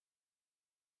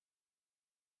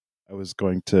I was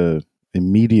going to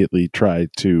immediately try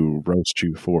to roast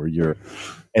you for your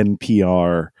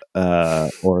NPR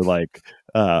or like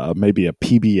maybe a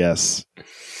PBS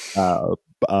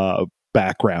uh,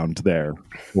 background there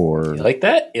for You like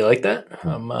that? You like that?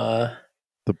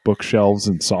 the bookshelves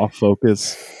and soft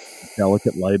focus,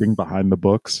 delicate lighting behind the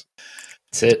books.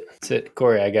 That's it,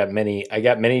 Corey. I got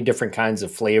many different kinds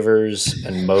of flavors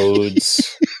and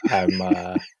modes.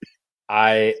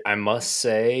 I must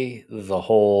say the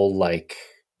whole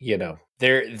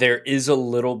there is a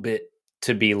little bit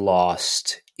to be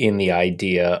lost in the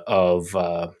idea of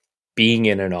being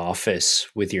in an office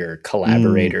with your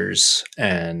collaborators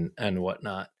and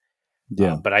whatnot.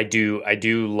 Yeah. But I do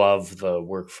love the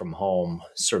work from home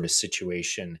sort of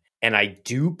situation. And I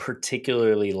do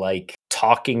particularly like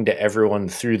talking to everyone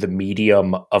through the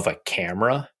medium of a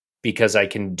camera because I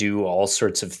can do all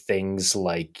sorts of things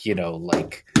like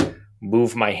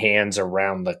move my hands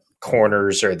around the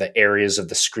corners or the areas of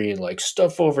the screen, like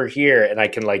stuff over here. And I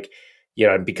can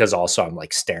and because also I'm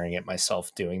like staring at myself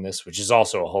doing this, which is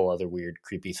also a whole other weird,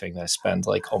 creepy thing that I spend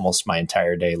like almost my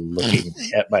entire day looking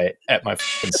at my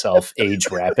self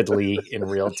age rapidly in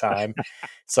real time.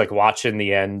 It's like watching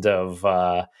the end of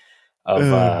what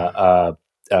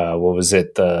was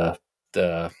it? The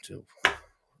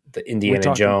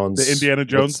Indiana Jones, the Indiana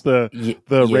Jones, the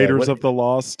Raiders of the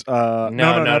Lost. Not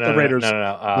the Raiders.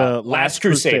 The Last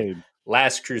Crusade.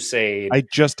 Last Crusade. I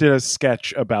just did a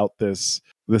sketch about this.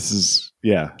 This is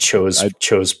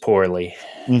chose poorly.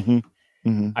 Mm-hmm,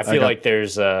 mm-hmm. I feel like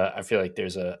there's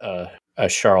a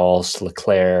Charles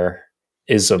Leclerc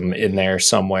ism in there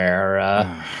somewhere.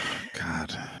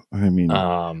 God, I mean,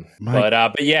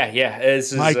 but yeah.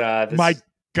 This is my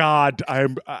God.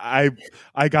 I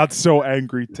got so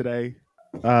angry today.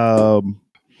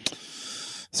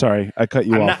 Sorry, I cut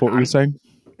you off. What were you saying?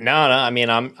 No. I mean,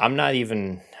 I'm not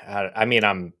even. I mean,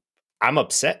 I'm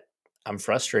upset. I'm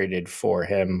frustrated for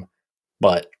him,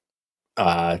 but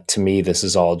to me, this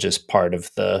is all just part of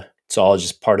the. It's all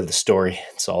just part of the story.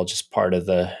 It's all just part of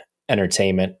the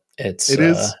entertainment. It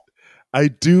is. I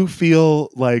do feel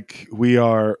like we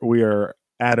are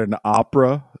at an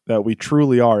opera. That we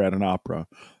truly are at an opera,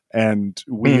 and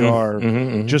we are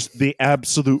just the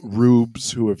absolute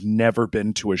rubes who have never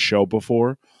been to a show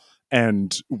before,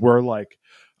 and we're like.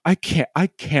 I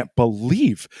can't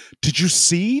believe. Did you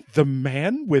see the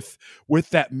man with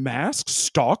that mask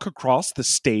stalk across the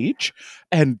stage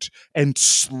and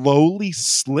slowly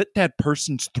slit that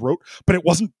person's throat? But it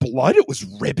wasn't blood, it was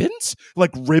ribbons. Like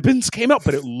ribbons came out,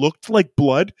 but it looked like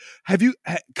blood.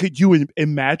 Could you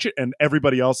imagine? And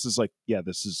everybody else is like, yeah,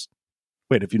 this is.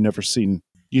 Wait, have you never seen?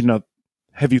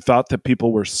 Have you thought that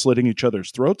people were slitting each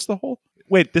other's throats the whole?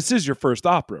 Wait, this is your first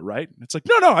opera, right? And it's like,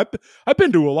 no, I've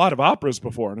been to a lot of operas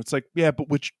before. And it's like, yeah, but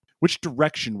which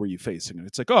direction were you facing? And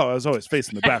it's like, oh, I was always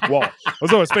facing the back wall. I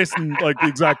was always facing like the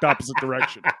exact opposite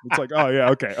direction. It's like, oh yeah,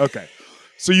 okay.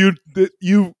 So you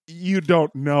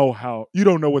don't know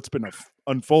what's been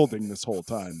unfolding this whole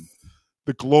time,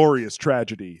 the glorious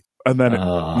tragedy, and then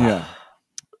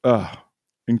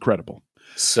incredible.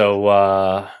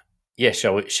 So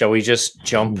shall we just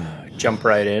jump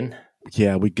right in?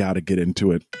 Yeah, we got to get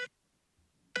into it.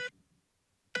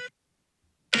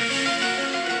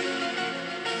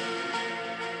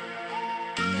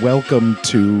 Welcome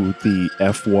to the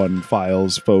F1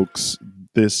 Files, folks.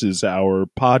 This is our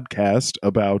podcast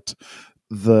about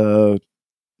the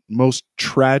most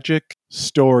tragic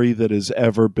story that has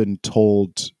ever been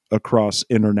told across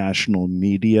international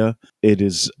media. It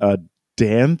is a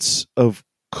dance of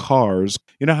cars.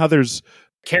 You know how there's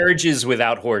carriages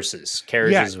without horses.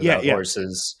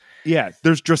 Horses. Yeah,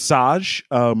 there's dressage.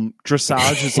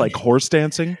 Dressage is like horse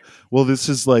dancing. Well, this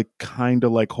is like kind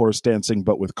of like horse dancing,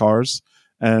 but with cars.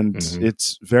 And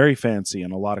it's very fancy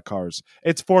and a lot of cars.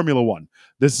 It's Formula One.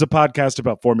 This is a podcast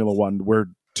about Formula One. We're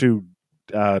two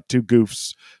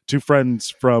goofs, two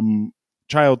friends from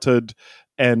childhood,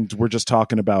 and we're just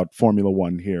talking about Formula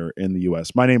One here in the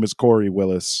U.S. My name is Corey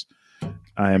Willis.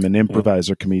 I am an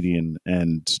improviser, comedian,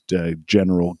 and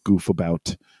general goof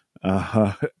about.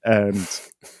 And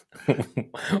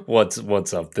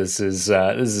what's up? This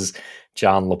is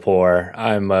John Lepore.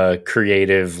 I'm a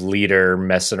creative leader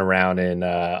messing around in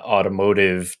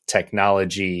automotive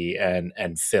technology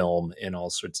and film in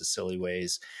all sorts of silly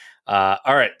ways. All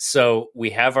right, so we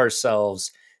have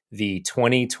ourselves the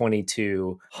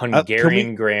 2022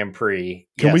 Hungarian Grand Prix.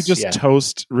 Can we just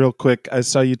toast real quick? I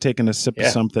saw you taking a sip of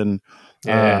something.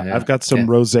 I've got some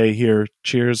rosé here.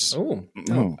 Cheers. Oh,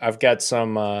 I've got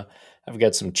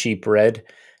some cheap red,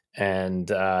 and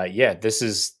this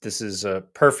is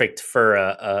perfect for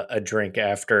a drink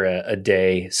after a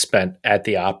day spent at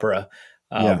the opera.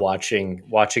 watching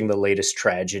the latest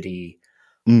tragedy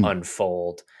Mm.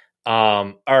 unfold.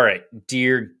 All right,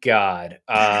 dear God.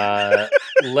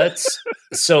 Let's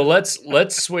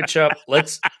switch up.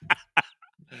 Let's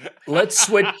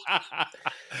switch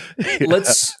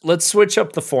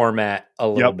up the format a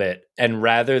little bit, and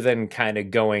rather than kind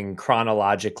of going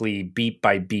chronologically beat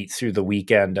by beat through the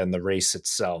weekend and the race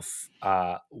itself,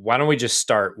 why don't we just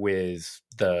start with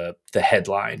the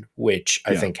headline, which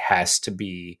I think has to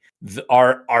be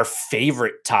our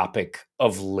favorite topic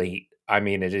of late. I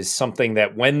mean, it is something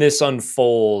that when this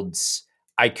unfolds,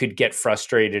 I could get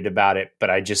frustrated about it, but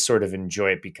I just sort of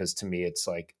enjoy it because to me, it's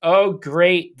like, oh,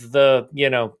 great. The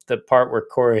part where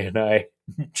Corey and I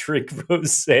drink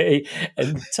rosé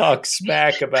and talk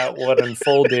smack about what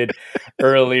unfolded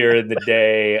earlier in the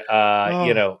day.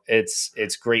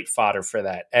 It's great fodder for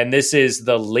that. And this is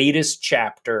the latest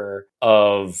chapter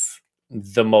of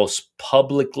the most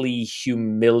publicly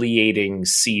humiliating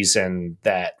season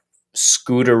that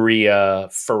Scuderia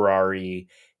Ferrari,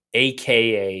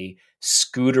 aka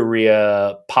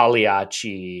Scuderia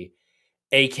Pagliacci,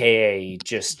 aka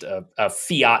just a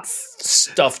Fiat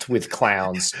stuffed with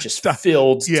clowns, just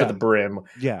filled to the brim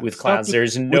with clowns.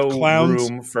 There's no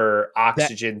room for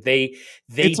oxygen. They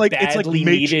badly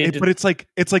needed, but it's like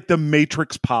the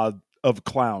Matrix pod of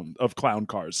clown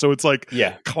cars. So it's like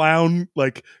clown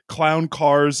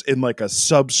cars in like a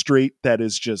substrate that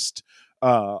is just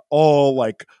all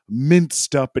like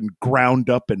minced up and ground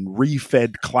up and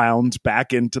refed clowns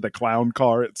back into the clown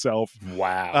car itself.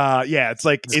 Wow. It's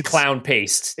like it's clown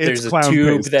paste. There's a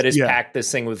tube that is packed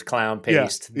this thing with clown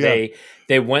paste. They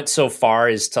went so far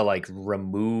as to like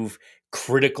remove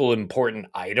critical important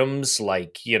items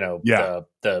like, the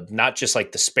not just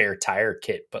like the spare tire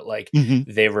kit, but like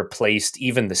they replaced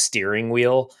even the steering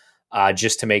wheel.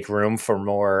 Just to make room for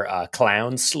more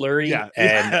clown slurry,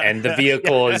 and the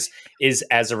vehicle is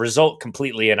as a result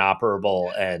completely inoperable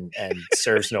and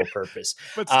serves no purpose.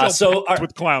 But still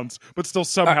with clowns, but still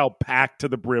somehow packed to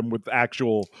the brim with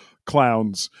actual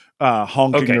clowns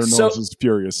honking their noses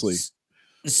furiously.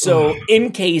 So,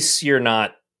 in case you're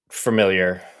not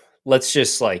familiar, let's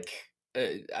just I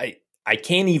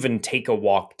can't even take a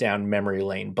walk down memory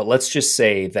lane, but let's just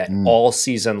say that all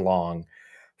season long,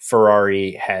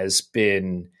 Ferrari has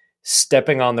been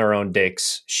stepping on their own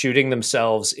dicks, shooting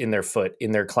themselves in their foot,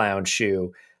 in their clown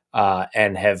shoe,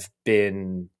 and have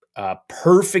been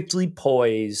perfectly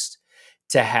poised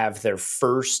to have their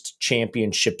first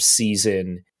championship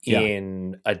season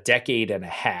in a decade and a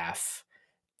half.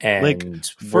 And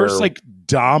first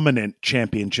dominant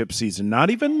championship season, not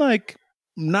even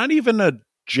a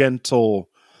gentle.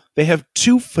 They have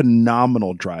two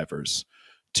phenomenal drivers.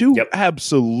 Two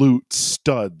absolute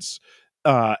studs,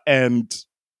 go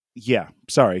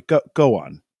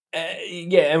on.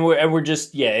 And we're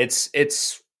just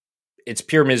it's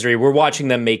pure misery. We're watching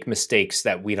them make mistakes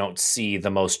that we don't see the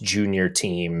most junior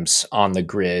teams on the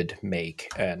grid make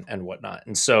and whatnot.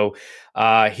 And so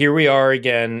here we are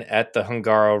again at the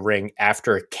Hungaroring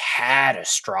after a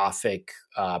catastrophic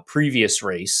previous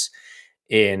race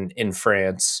in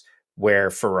France, where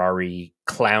Ferrari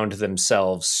clowned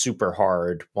themselves super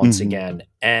hard once again.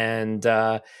 And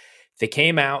they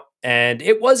came out and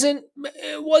it wasn't,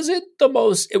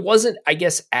 I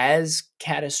guess, as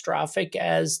catastrophic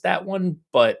as that one,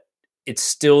 but it's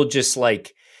still just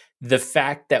like the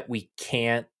fact that we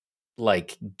can't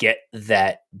get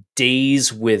that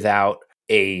days without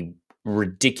a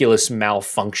ridiculous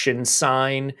malfunction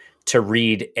sign to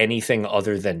read anything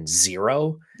other than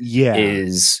 0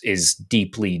 is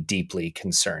deeply, deeply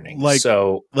concerning.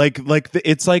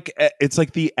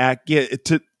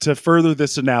 To further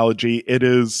this analogy, it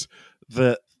is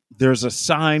there's a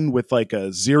sign with like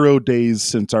a 0 days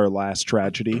since our last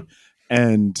tragedy,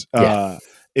 and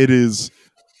you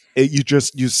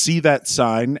see that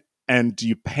sign and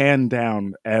you pan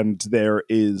down and there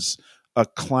is a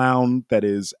clown that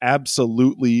is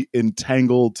absolutely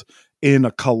entangled in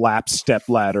a collapsed step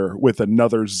ladder with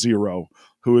another 0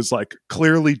 who is like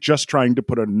clearly just trying to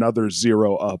put another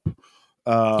 0 up.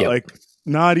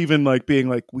 Not even like being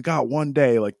like, we got one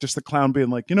day, like just the clown being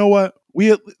like, you know what?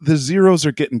 The zeros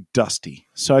are getting dusty.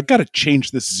 So I got to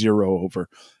change this 0 over.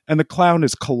 And the clown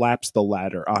has collapsed the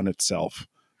ladder on itself.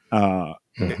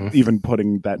 Even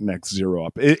putting that next 0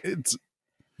 up.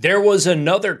 There was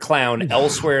another clown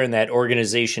elsewhere in that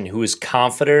organization who was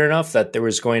confident enough that there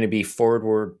was going to be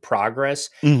forward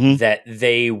progress, that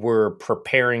they were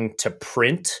preparing to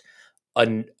print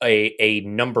a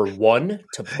number 1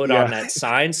 to put on that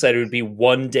sign so that it would be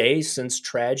 1 day since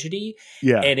tragedy.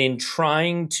 And in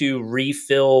trying to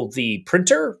refill the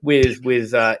printer with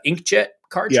inkjet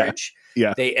cartridge,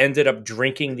 Yeah. They ended up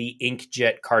drinking the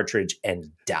inkjet cartridge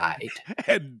and died.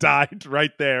 And died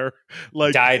right there.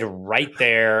 Like, died right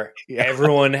there. Yeah.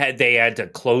 Everyone they had to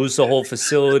close the whole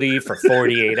facility for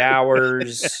 48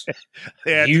 hours.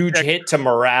 Huge hit to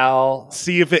morale.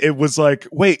 See if it was like,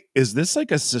 wait, is this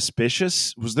like a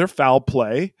suspicious? Was there foul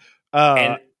play?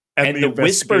 And the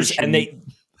whispers, and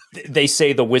they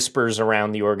say the whispers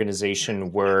around the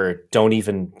organization were don't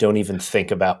even think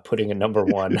about putting a number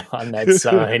 1 on that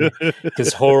sign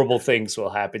because horrible things will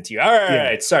happen to you. All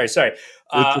right, yeah. Sorry.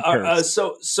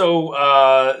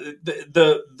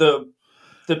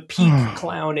 The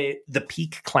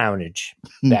peak clownage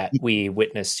that we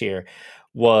witnessed here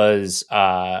was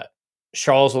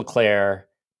Charles Leclerc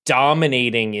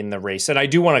dominating in the race. And I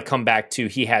do want to come back to,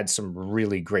 he had some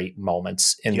really great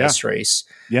moments in this race.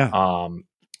 Yeah.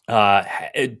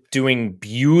 Doing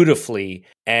beautifully.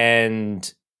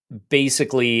 And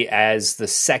basically, as the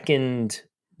second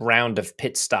round of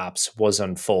pit stops was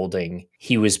unfolding,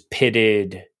 he was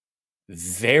pitted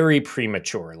very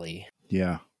prematurely.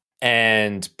 Yeah.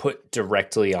 And put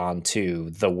directly onto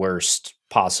the worst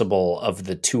possible of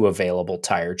the 2 available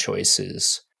tire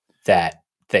choices that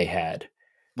they had,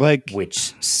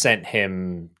 which sent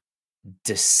him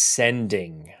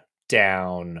descending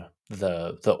down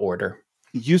the order.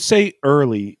 You say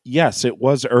early. Yes, it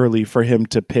was early for him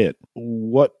to pit.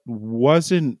 What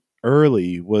wasn't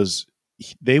early was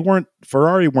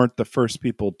Ferrari weren't the first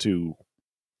people to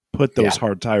put those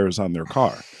hard tires on their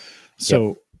car.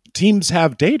 So teams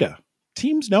have data.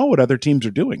 Teams know what other teams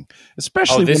are doing,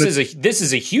 especially this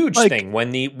is a huge thing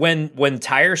when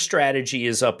tire strategy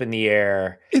is up in the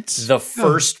air. It's the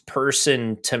first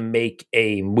person to make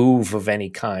a move of any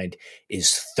kind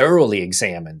is thoroughly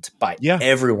examined by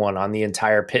everyone on the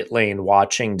entire pit lane,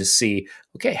 watching to see,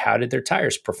 okay, how did their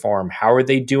tires perform? How are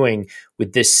they doing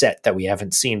with this set that we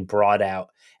haven't seen brought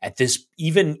out at this,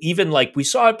 even like we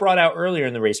saw it brought out earlier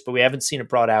in the race, but we haven't seen it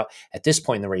brought out at this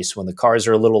point in the race when the cars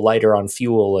are a little lighter on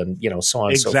fuel and, so on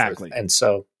and so forth. And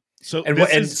so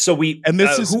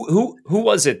who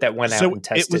was it that went out and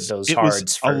tested those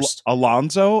hards first?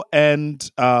 Alonso and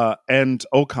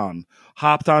Ocon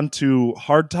hopped onto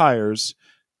hard tires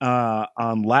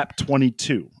on lap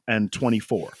 22 and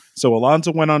 24. So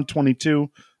Alonso went on 22,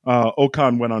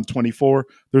 Ocon went on 24.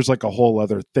 There's like a whole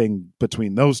other thing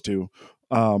between those two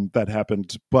that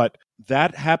happened, but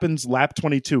that happens lap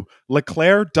 22.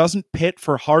 Leclerc doesn't pit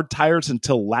for hard tires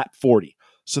until lap 40.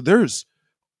 So there's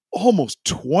almost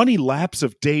 20 laps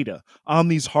of data on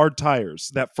these hard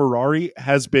tires that Ferrari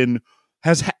has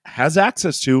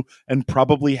access to and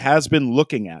probably has been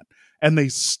looking at. And they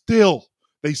still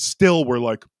were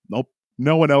like, nope,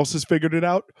 no one else has figured it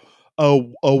out.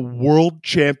 A world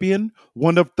champion,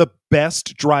 one of the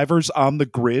best drivers on the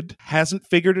grid, hasn't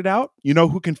figured it out. You know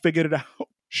who can figure it out?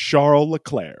 Charles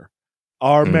Leclerc,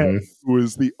 our man, who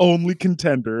is the only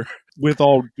contender, with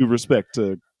all due respect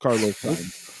to Carlos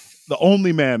Sainz, the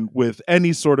only man with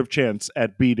any sort of chance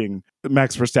at beating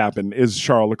Max Verstappen is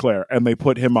Charles Leclerc, and they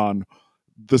put him on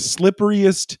the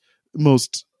slipperiest,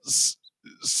 most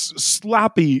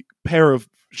sloppy pair of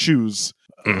shoes.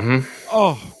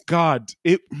 Oh God,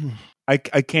 I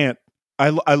can't. I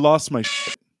lost my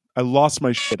shit. I lost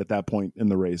my shit at that point in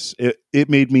the race. It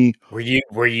made me. Were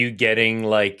you getting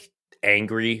like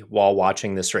angry while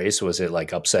watching this race? Was it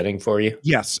like upsetting for you?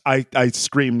 Yes, I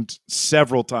screamed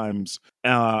several times,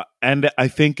 and I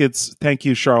think it's thank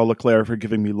you, Charles Leclerc, for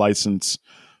giving me license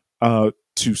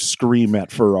to scream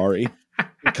at Ferrari,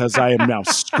 because I am now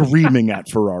screaming at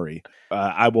Ferrari.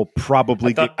 I will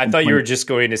probably. I thought you were just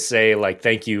going to say like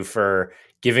thank you for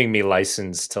giving me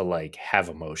license to like have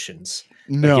emotions.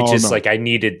 No, like, no. Like I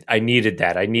needed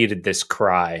that. I needed this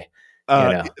cry.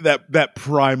 That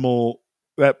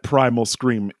primal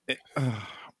scream.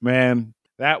 Man,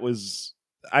 that was.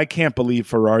 I can't believe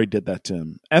Ferrari did that to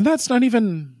him, and that's not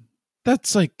even.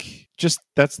 That's like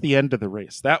that's the end of the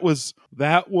race. That was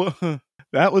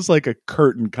like a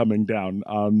curtain coming down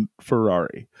on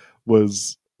Ferrari.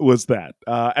 Was that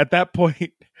at that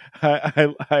point?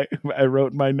 I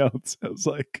wrote in my notes. I was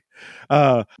like,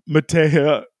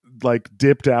 Mattia like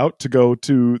dipped out to go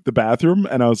to the bathroom,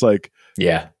 and I was like,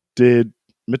 yeah, did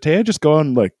Mattia just go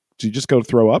and like? Did he just go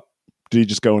throw up? Did he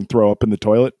just go and throw up in the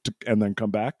toilet and then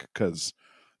come back? Because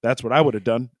that's what I would have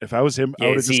done if I was him. I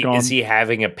would have just gone. Is he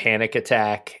having a panic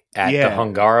attack at the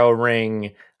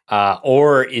Hungaroring,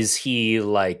 or is he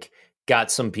like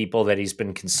got some people that he's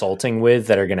been consulting with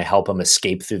that are going to help him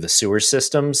escape through the sewer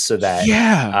systems so that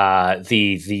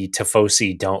the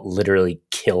Tifosi don't literally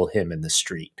kill him in the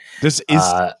street? This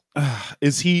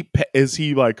is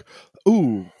he like,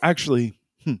 ooh, actually,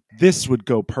 this would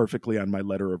go perfectly on my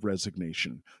letter of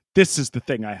resignation. this is the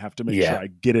thing I have to make sure I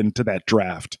get into that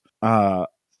draft.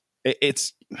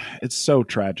 It's so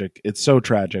tragic. It's so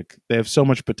tragic. They have so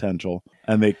much potential,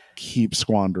 and they keep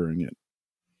squandering it.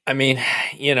 I mean,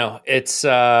 it's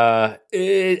I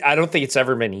don't think it's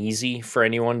ever been easy for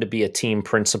anyone to be a team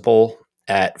principal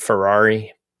at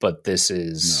Ferrari, but this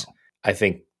is, I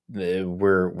think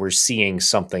we're seeing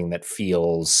something that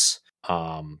feels,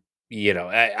 I'm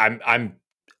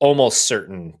almost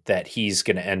certain that he's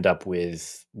going to end up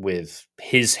with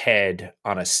his head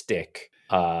on a stick.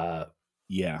 Out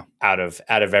of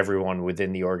everyone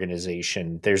within the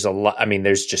organization, there's a lot. I mean,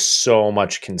 there's just so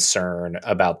much concern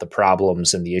about the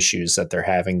problems and the issues that they're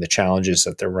having, the challenges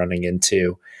that they're running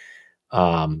into.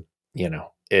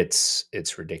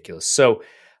 It's ridiculous. So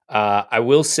I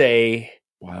will say,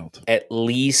 wild. At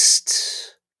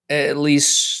least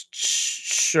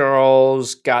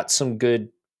Charles got some good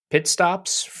pit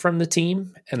stops from the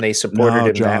team, and they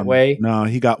supported him that way. No,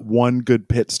 he got one good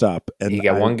pit stop. And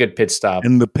one good pit stop.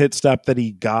 And the pit stop that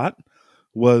he got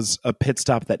was a pit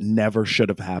stop that never should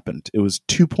have happened. It was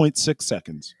 2.6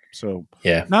 seconds. So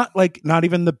not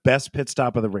even the best pit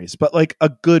stop of the race, but like a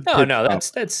good pit stop.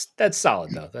 That's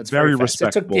solid though. That's very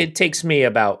respectable. It takes me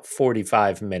about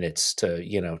 45 minutes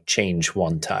to, change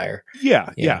one tire.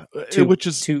 Which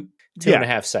is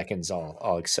 2.5 seconds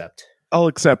I'll accept. I'll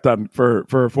accept that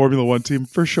for a Formula One team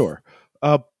for sure.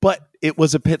 But it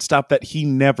was a pit stop that he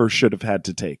never should have had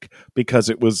to take, because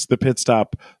it was the pit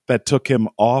stop that took him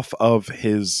off of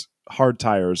his hard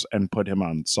tires and put him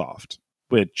on soft,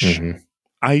 which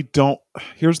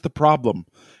here's the problem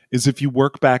is if you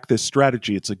work back this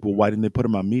strategy, it's like, well, why didn't they put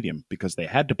him on medium? Because they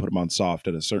had to put him on soft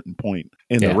at a certain point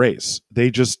in the race. They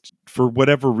just, for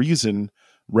whatever reason,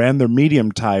 ran their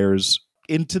medium tires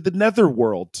into the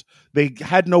netherworld. They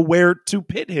had nowhere to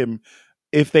pit him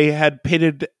if they had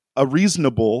pitted a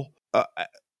reasonable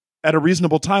at a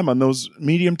reasonable time on those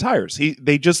medium tires.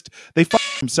 They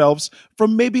fucked themselves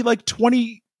from maybe like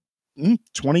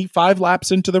 25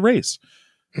 laps into the race.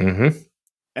 Mm-hmm.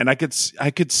 And I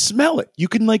could smell it. You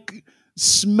can like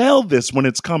smell this when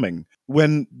it's coming,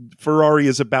 when Ferrari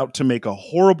is about to make a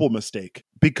horrible mistake,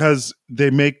 because they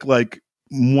make like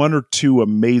one or two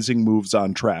amazing moves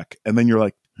on track, and then you're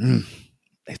like,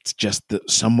 it's just that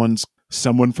someone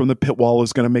from the pit wall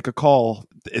is going to make a call.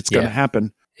 It's going to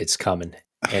happen. It's coming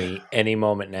any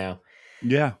moment now.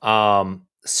 Yeah.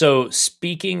 So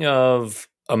speaking of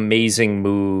amazing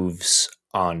moves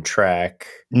on track,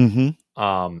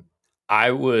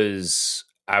 I was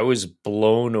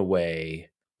blown away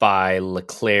by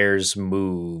Leclerc's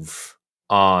move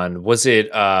on, was it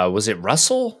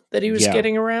Russell that he was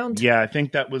getting around? Yeah, I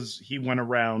think that was, he went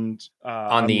around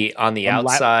on the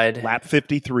outside, lap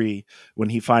 53, when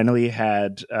he finally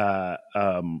had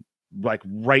like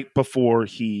right before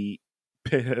he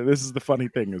this is the funny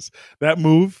thing, is that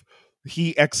move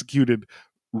he executed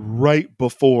right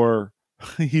before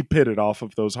he pitted off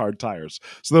of those hard tires.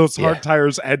 So those hard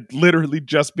tires had literally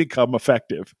just become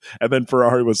effective, and then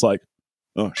Ferrari was like,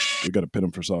 oh, we got to pit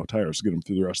him for soft tires to get him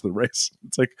through the rest of the race.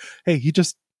 It's like, hey, he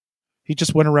just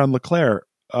went around Leclerc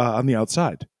on the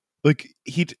outside. Like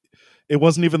it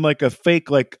wasn't even like a fake,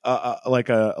 like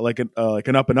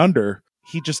an up and under.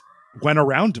 He just went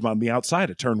around him on the outside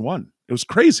at turn one. It was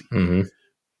crazy.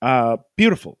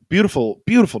 Beautiful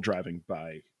driving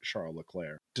by Charles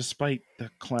Leclerc, despite the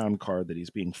clown car that he's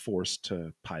being forced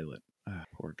to pilot.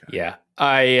 Poor guy. Yeah,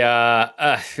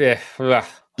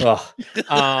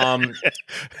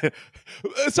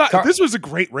 this was a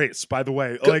great race, by the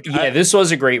way. This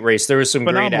was a great race. There was some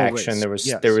great action.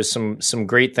 Race. There was some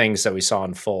great things that we saw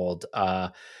unfold.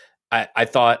 I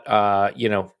thought,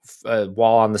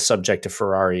 while on the subject of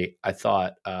Ferrari, I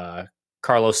thought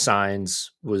Carlos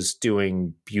Sainz was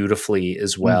doing beautifully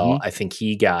as well. I think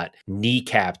he got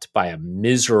kneecapped by a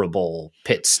miserable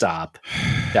pit stop.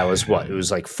 That was it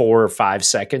was like 4 or 5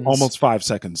 seconds, almost 5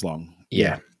 seconds long.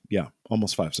 Yeah,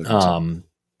 almost 5 seconds.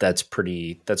 That's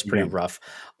pretty rough.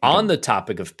 On the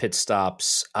topic of pit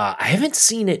stops, I haven't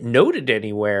seen it noted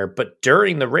anywhere, but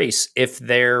during the race, if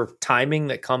their timing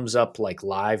that comes up like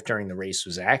live during the race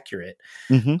was accurate,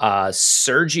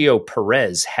 Sergio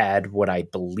Perez had what I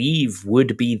believe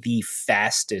would be the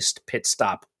fastest pit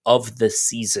stop of the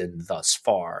season thus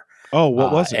far. Oh,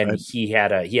 what was it? And he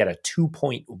had a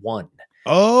 2.1.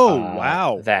 Oh,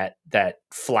 wow. That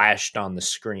flashed on the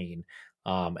screen.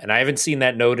 And I haven't seen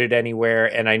that noted anywhere.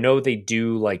 And I know they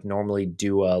do normally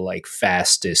do a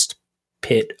fastest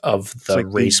pit of the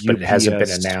race, but it hasn't been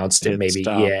announced. It maybe,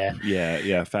 stop.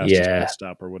 Fastest pit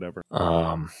stop or whatever.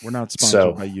 We're not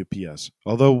sponsored by UPS,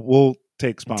 although we'll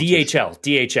take sponsors.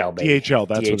 DHL, baby. DHL,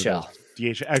 that's DHL. what it is.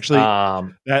 DHL actually.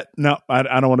 That no, I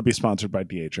don't want to be sponsored by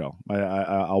DHL.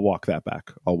 I'll walk that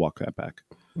back.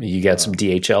 You got some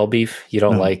DHL beef? You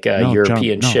don't like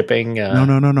European John, shipping? No.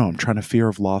 I'm trying to fear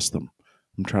of lost them.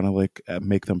 I'm trying to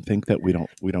make them think that we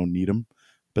don't need them.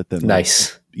 But then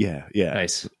nice. Yeah.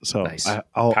 Nice. So nice.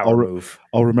 I'll move.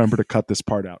 I'll remember to cut this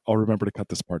part out.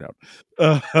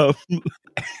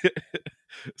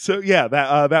 So yeah,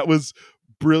 that was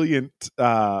brilliant.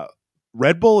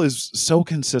 Red Bull is so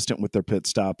consistent with their pit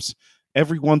stops.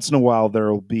 Every once in a while, there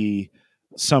will be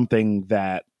something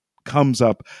that comes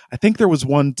up. I think there was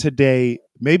one today.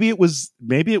 Maybe it was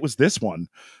this one,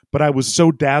 but I was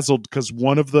so dazzled because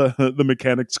one of the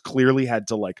mechanics clearly had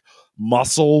to like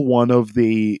muscle one of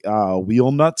the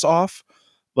wheel nuts off.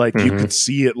 Like you could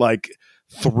see it like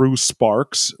through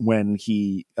sparks when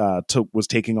he was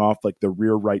taking off like the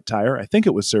rear right tire. I think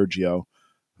it was Sergio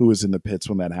who was in the pits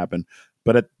when that happened.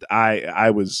 But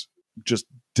I was just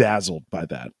dazzled by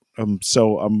that.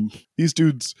 These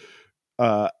dudes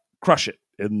crush it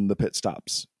in the pit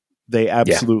stops. They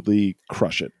absolutely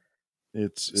crush it.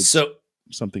 It's so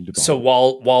something to. So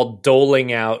while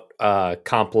doling out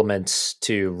compliments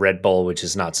to Red Bull, which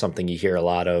is not something you hear a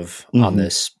lot of on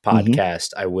this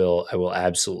podcast, I will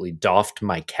absolutely doffed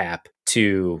my cap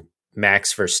to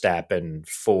Max Verstappen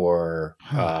for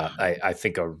I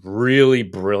think a really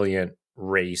brilliant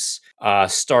race.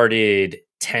 Started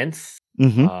 10th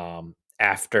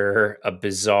after a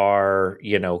bizarre,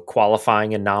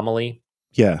 qualifying anomaly.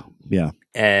 Yeah.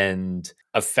 And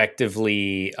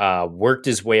effectively worked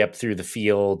his way up through the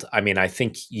field. I mean, I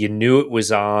think you knew it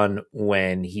was on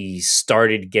when he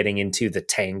started getting into the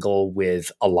tangle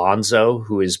with Alonso,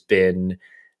 who has been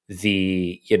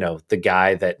the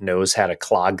guy that knows how to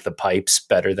clog the pipes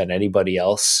better than anybody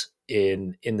else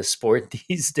in the sport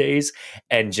these days,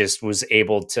 and just was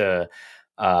able to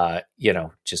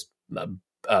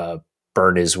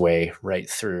burn his way right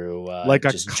through like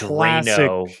a classic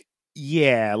Drano.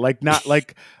 Yeah, like not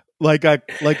like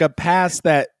a pass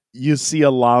that you see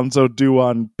Alonso do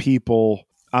on people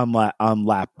on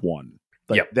lap one.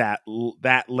 Like that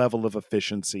level of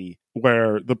efficiency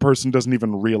where the person doesn't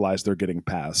even realize they're getting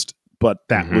passed. But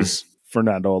that was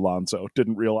Fernando Alonso.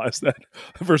 Didn't realize that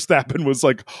Verstappen was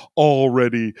like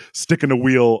already sticking a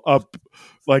wheel up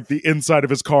like the inside of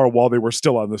his car while they were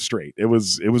still on the straight.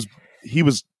 He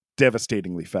was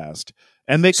devastatingly fast.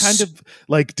 And they kind of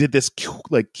like did this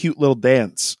cute little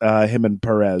dance, him and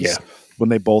Perez, when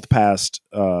they both passed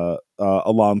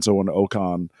Alonso and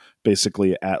Ocon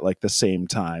basically at like the same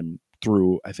time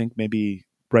through, I think maybe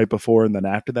right before and then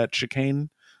after that chicane.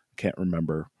 Can't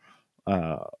remember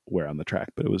where on the track,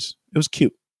 but it was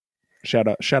cute. Shout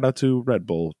out to Red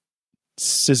Bull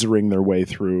scissoring their way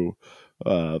through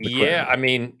the crowd. I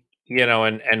mean,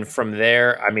 and from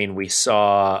there, I mean, we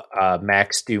saw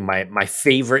Max do my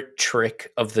favorite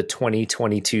trick of the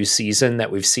 2022 season that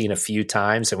we've seen a few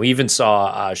times. And we even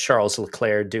saw Charles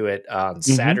Leclerc do it on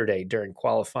Saturday during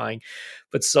qualifying,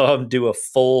 but saw him do a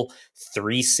full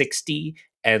 360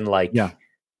 and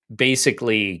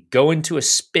basically go into a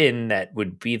spin that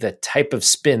would be the type of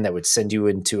spin that would send you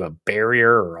into a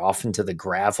barrier or off into the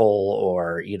gravel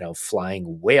or,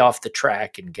 flying way off the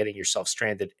track and getting yourself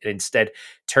stranded. And instead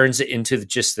turns it into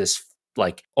just this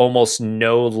like almost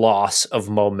no loss of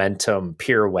momentum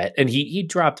pirouette. And he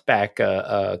dropped back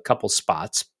a couple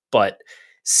spots, but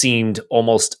seemed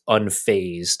almost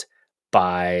unfazed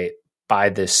by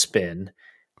this spin.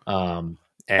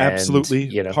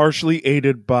 Absolutely, partially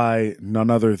aided by none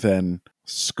other than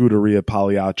Scuderia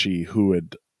Pagliacci, who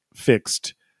had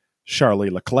fixed Charlie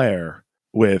Leclerc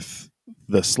with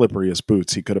the slipperiest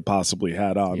boots he could have possibly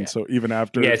had on. Yeah. So even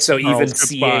after, so even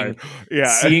seeing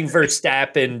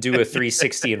Verstappen do a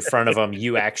 360 in front of him,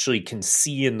 you actually can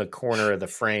see in the corner of the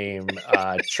frame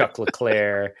Chuck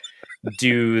Leclerc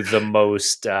do the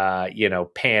most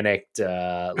panicked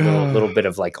little bit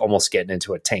of like almost getting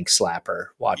into a tank slapper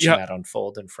watching that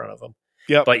unfold in front of him.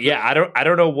 But I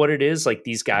don't know what it is. Like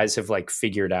these guys have like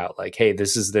figured out like, hey,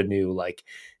 this is the new like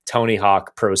Tony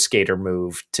Hawk pro skater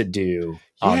move to do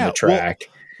on the track.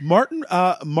 Well,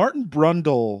 Martin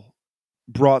Brundle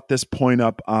brought this point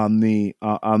up on the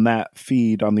on that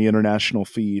feed, on the international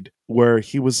feed, where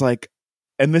he was like,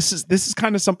 and this is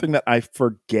kind of something that I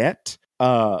forget,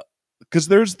 because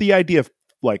there's the idea of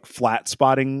like flat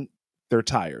spotting their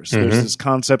tires. There's this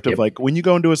concept of like when you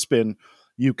go into a spin,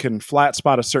 you can flat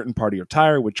spot a certain part of your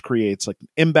tire, which creates like an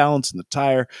imbalance in the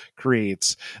tire,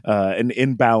 creates an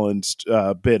imbalanced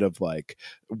bit of like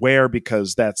wear,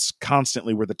 because that's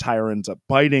constantly where the tire ends up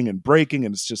biting and breaking,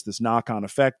 and it's just this knock-on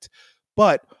effect.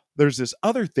 But there's this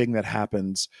other thing that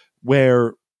happens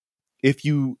where if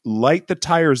you light the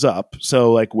tires up,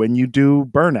 so like when you do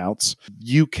burnouts,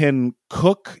 you can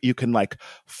like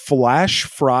flash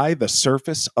fry the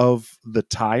surface of the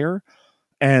tire.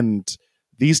 And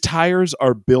these tires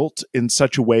are built in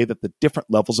such a way that the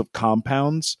different levels of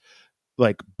compounds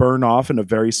like burn off in a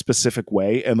very specific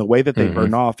way. And the way that they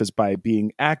burn off is by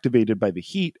being activated by the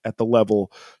heat at the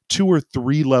level 2 or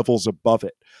 3 levels above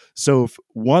it. So if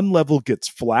one level gets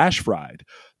flash fried,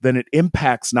 then it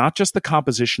impacts not just the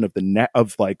composition of the net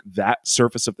of like that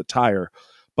surface of the tire,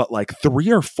 but like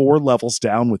 3 or 4 levels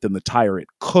down within the tire, it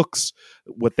cooks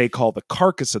what they call the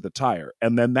carcass of the tire.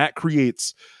 And then that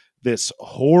creates this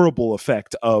horrible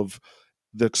effect of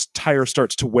the tire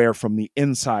starts to wear from the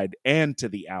inside and to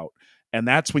the out. And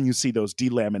that's when you see those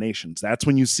delaminations. That's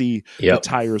when you see the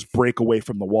tires break away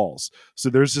from the walls. So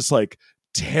there's this like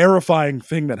terrifying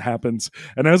thing that happens.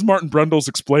 And as Martin Brundle's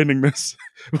explaining this,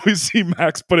 we see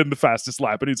Max put in the fastest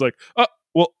lap. And he's like, oh,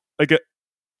 well, I get...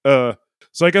 so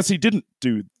I guess he didn't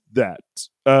do that.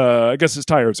 I guess his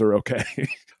tires are okay.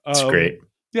 That's great.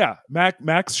 Yeah,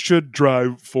 Max should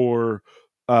drive for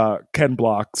Ken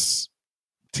Block's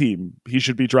team. He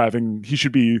should be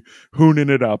hooning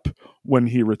it up when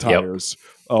he retires,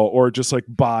 or just like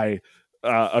buy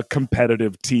a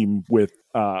competitive team with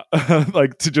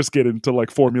like to just get into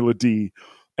like Formula D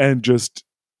and just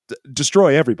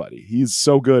destroy everybody. He's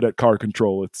so good at car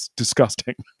control. It's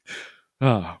disgusting.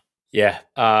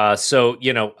 Yeah. So,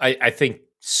 I think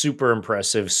super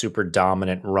impressive, super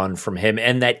dominant run from him.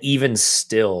 And that even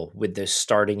still with this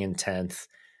starting in 10th,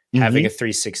 having a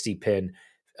 360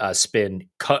 spin,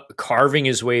 carving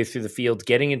his way through the field,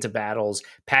 getting into battles,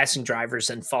 passing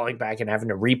drivers and falling back and having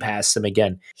to repass them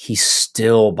again. He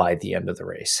still, by the end of the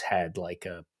race, had like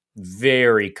a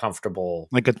very comfortable,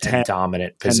 like a 10,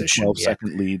 dominant position. 12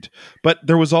 second lead. But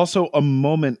there was also a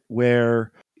moment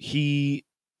where he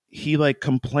like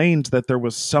complained that there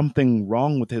was something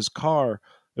wrong with his car.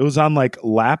 It was on like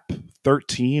lap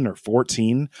 13 or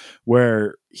 14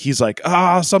 where he's like,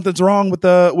 something's wrong with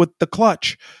the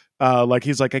clutch. Like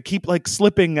he's like, I keep like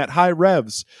slipping at high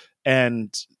revs,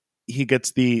 and he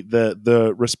gets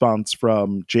the response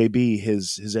from JB,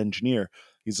 his engineer.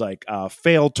 He's like,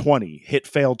 fail 20, hit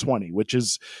fail 20, which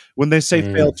is when they say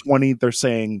fail 20, they're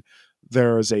saying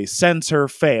there is a sensor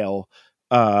fail.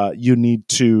 You need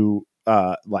to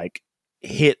like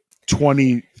hit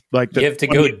 20. Like you have to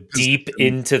go deep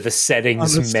into the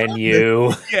settings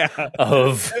menu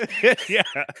of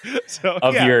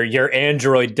your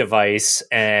Android device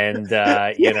and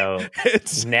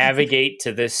navigate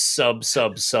to this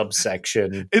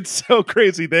subsection. It's so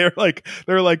crazy. They're like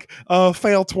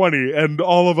fail 20, and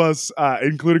all of us,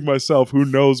 including myself, who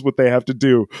knows what they have to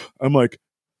do. I'm like,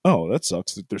 oh, that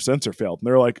sucks that their sensor failed. And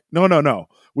they're like, no.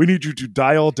 We need you to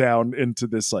dial down into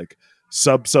this like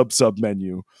sub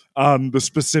menu on the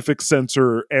specific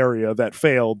sensor area that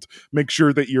failed. Make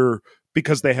sure that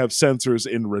because they have sensors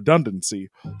in redundancy.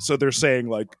 So they're saying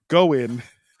like, go in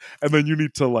and then you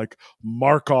need to like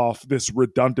mark off this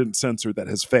redundant sensor that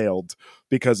has failed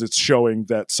because it's showing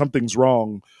that something's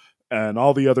wrong and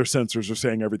all the other sensors are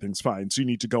saying everything's fine. So you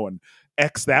need to go and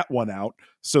X that one out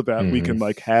so that we can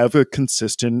like have a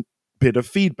consistent bit of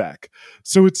feedback.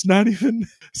 So it's not even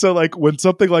so like when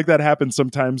something like that happens,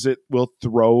 sometimes it will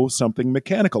throw something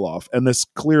mechanical off, and this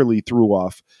clearly threw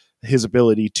off his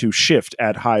ability to shift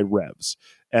at high revs.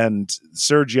 And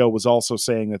Sergio was also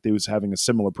saying that he was having a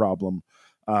similar problem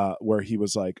where he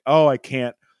was like, I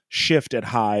can't shift at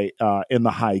high in the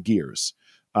high gears.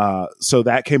 So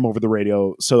that came over the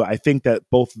radio. So I think that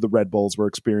both of the Red Bulls were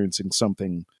experiencing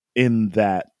something in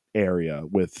that area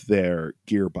with their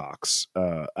gearbox.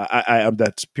 I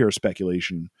that's pure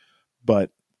speculation, but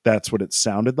that's what it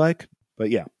sounded like. But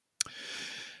yeah,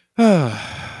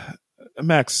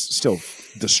 Max still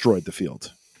destroyed the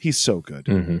field. He's so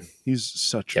good. He's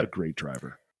such a great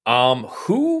driver.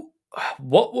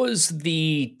 What was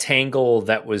the tangle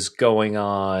that was going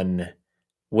on?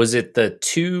 Was it the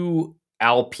two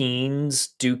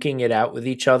Alpines duking it out with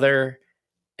each other,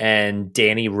 and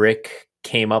Danny Rick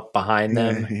came up behind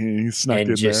them he snuck and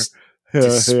in just there.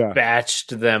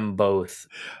 dispatched them both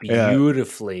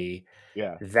beautifully.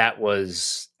 Yeah. That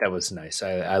was nice.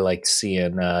 I liked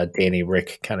seeing Danny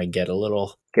Rick kind of get a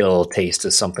little taste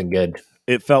of something good.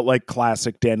 It felt like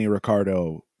classic Danny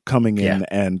Ricciardo coming in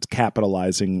and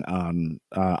capitalizing on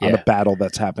a battle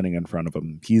that's happening in front of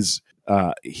him. He's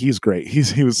great.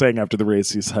 He was saying after the race,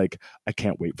 he's like, I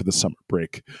can't wait for the summer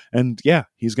break. And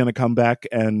he's going to come back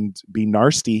and be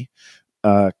nasty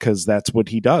because that's what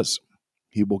he does.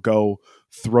 He will go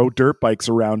throw dirt bikes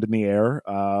around in the air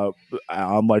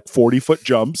on like 40-foot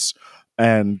jumps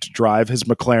and drive his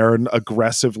McLaren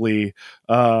aggressively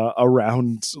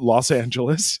around Los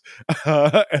Angeles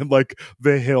and like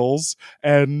the hills.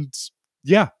 And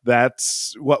yeah,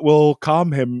 that's what will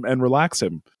calm him and relax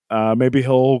him. Maybe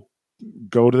he'll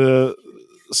go to the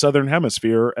Southern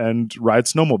Hemisphere and ride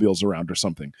snowmobiles around or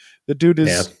something. The dude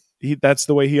is that's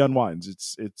the way he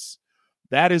unwinds. It's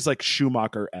that is like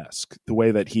Schumacher-esque, the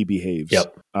way that he behaves.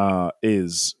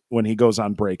 Is when he goes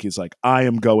on break, he's like, I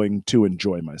am going to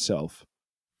enjoy myself.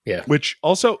 Yeah. Which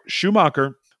also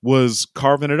Schumacher was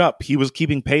carving it up. He was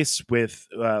keeping pace with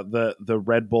the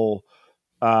Red Bull.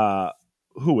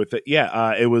 Who with it?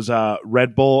 Yeah, it was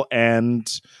Red Bull and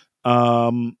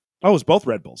it was both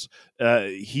Red Bulls.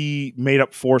 He made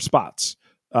up 4 spots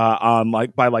on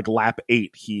by lap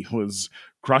 8. He was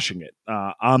crushing it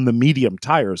on the medium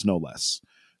tires, no less.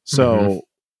 So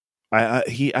I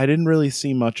didn't really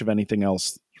see much of anything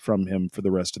else from him for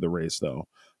the rest of the race, though.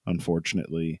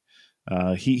 Unfortunately,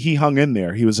 he hung in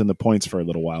there. He was in the points for a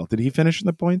little while. Did he finish in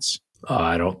the points?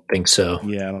 I don't think so.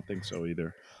 Yeah, I don't think so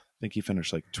either. I think he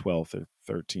finished like 12th or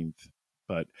 13th,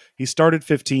 but he started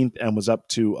 15th and was up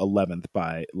to 11th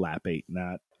by lap 8. And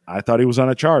that I thought he was on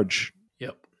a charge.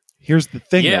 Yep. Here's the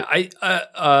thing. Yeah,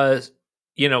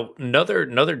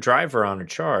 another driver on a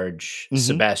charge,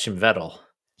 Sebastian Vettel.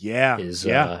 Yeah, his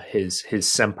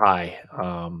senpai.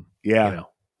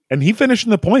 And he finished in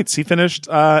the points. He finished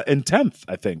in 10th,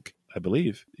 I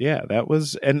believe. Yeah, that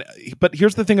was but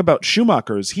here's the thing about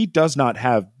Schumacher is he does not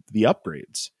have the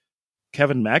upgrades.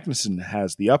 Kevin Magnussen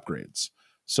has the upgrades.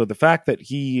 So the fact that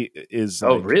he is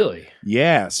really?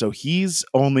 Yeah, so he's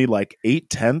only like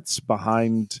 0.8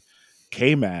 behind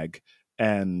K-Mag,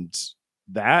 and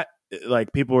that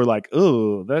like people were like,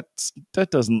 "Oh, that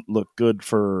doesn't look good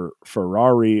for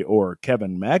Ferrari or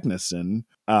Kevin Magnussen."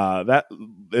 That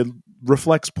it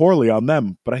reflects poorly on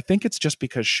them, but I think it's just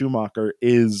because Schumacher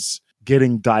is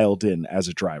getting dialed in as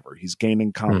a driver. He's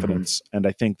gaining confidence, and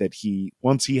I think that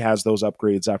once he has those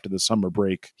upgrades after the summer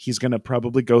break, he's going to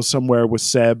probably go somewhere with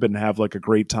Seb and have like a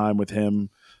great time with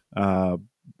him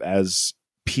as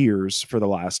peers for the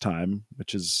last time,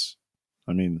 which is,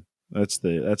 I mean, that's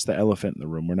the elephant in the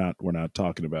room. We're not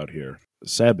talking about here.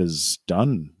 Seb is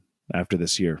done after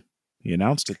this year. He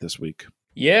announced it this week.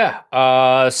 Yeah.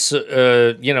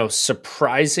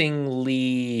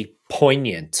 Surprisingly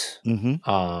poignant.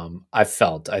 I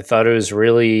thought it was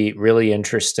really, really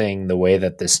interesting the way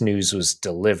that this news was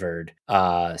delivered.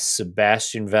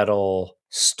 Sebastian Vettel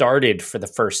started for the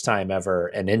first time ever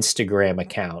an Instagram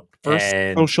account. First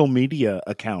social media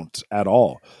account at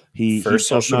all. He's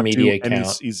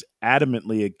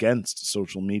adamantly against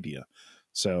social media.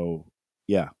 So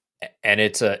yeah. And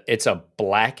it's a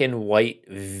black and white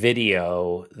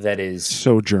video that is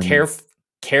so German,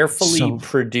 carefully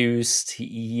produced,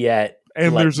 yet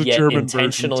there's a German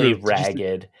intentionally version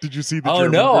ragged. Did you see the? Oh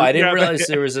no, I didn't realize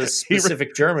there was a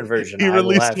specific German version. He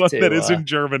released one that is in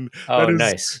German.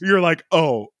 Nice. You're like,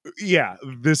 oh yeah,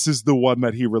 this is the one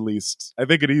that he released. I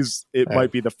think it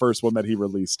might be the first one that he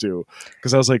released too.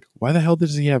 Because I was like, why the hell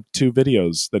does he have 2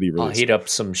 videos that he released? I'll heat up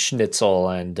some schnitzel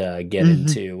and get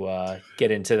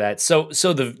into that.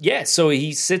 So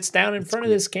he sits down in front of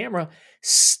this camera,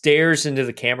 stares into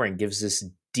the camera, and gives this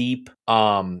deep,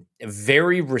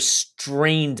 very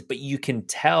restrained, but you can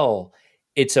tell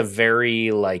it's a very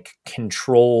like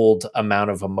controlled amount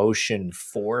of emotion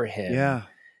for him. Yeah,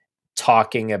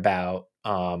 talking about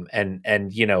and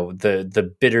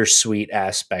the bittersweet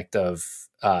aspect of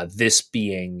this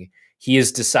being he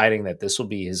is deciding that this will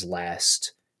be his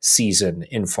last season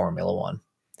in Formula One,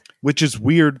 which is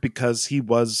weird because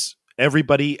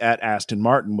everybody at Aston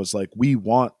Martin was like, we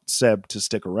want Seb to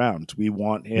stick around. We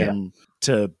want him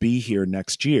to be here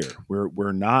next year.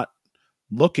 We're not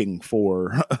looking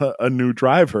for a new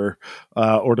driver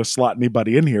or to slot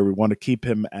anybody in here. We want to keep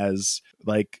him as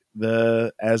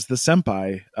the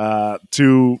senpai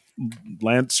to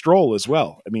Lance Stroll as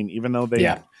well. I mean, even though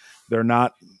they're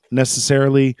not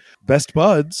necessarily best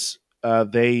buds,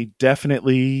 they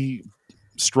definitely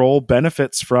Stroll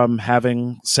benefits from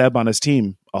having Seb on his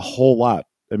team a whole lot.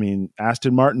 I mean,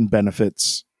 Aston Martin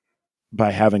benefits by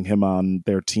having him on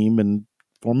their team, and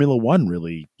Formula One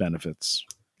really benefits.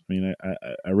 I mean,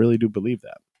 I really do believe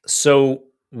that. So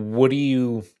what do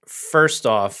you, first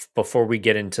off, before we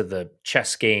get into the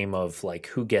chess game of like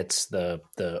who gets the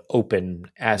open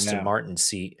Aston Martin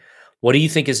seat, what do you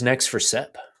think is next for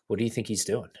Seb? What do you think he's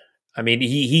doing? I mean,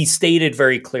 he stated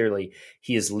very clearly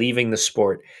he is leaving the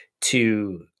sport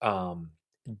to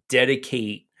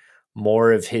dedicate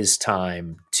more of his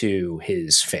time to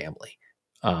his family.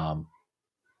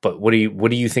 But what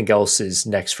do you think else is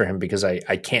next for him? Because I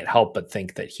can't help but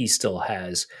think that he still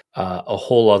has a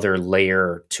whole other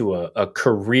layer to a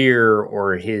career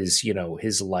or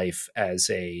his life as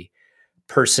a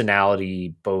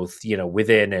personality, both,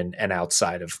 within and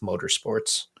outside of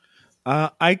motorsports.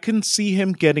 I can see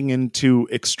him getting into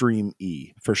Extreme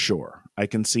E for sure. I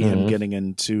can see him getting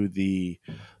into the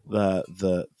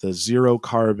zero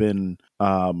carbon,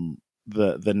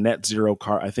 the net zero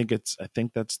car. I think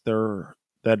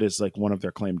that is like one of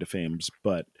their claim to fames.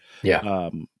 But yeah,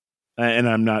 and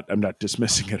I'm not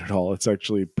dismissing it at all. It's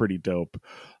actually pretty dope,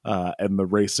 and the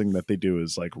racing that they do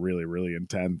is like really, really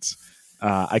intense.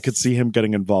 I could see him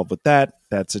getting involved with that.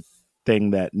 That's a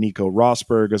thing that Nico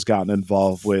Rosberg has gotten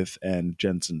involved with, and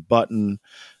Jenson Button.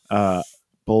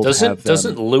 Both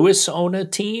doesn't Lewis own a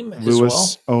team as well?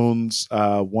 Lewis owns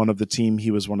one of the team.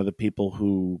 He was one of the people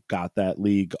who got that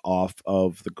league off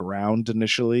of the ground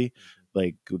initially.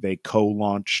 Like they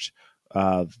co-launched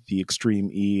the Extreme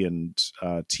E, and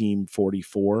Team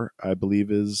 44, I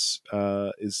believe, is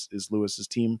Lewis's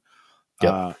team.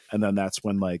 Yep. And then that's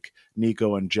when like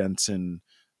Nico and Jensen,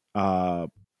 I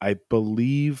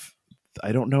believe,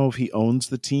 I don't know if he owns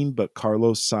the team, but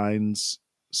Carlos Sainz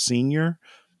Sr.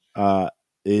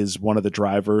 Is one of the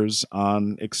drivers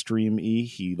on Extreme E.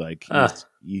 He's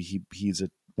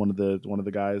one of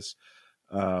the guys.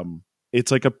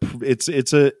 It's like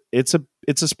it's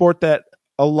a sport that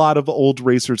a lot of old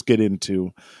racers get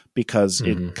into because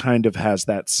it kind of has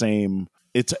that same.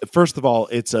 It's first of all,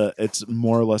 it's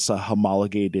more or less a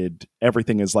homologated.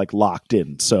 Everything is like locked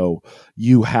in, so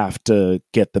you have to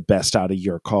get the best out of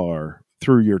your car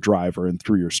through your driver and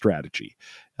through your strategy.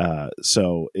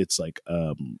 So it's like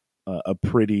a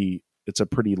pretty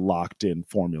locked in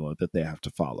formula that they have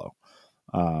to follow.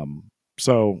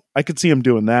 So I could see him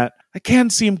doing that. I can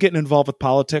see him getting involved with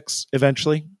politics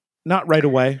eventually, not right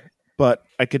away, but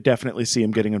I could definitely see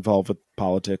him getting involved with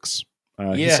politics.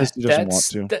 He says he doesn't want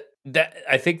to. That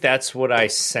I think that's what I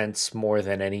sense more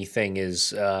than anything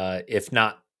is, if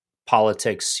not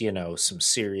politics, some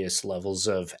serious levels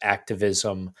of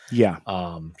activism. Yeah.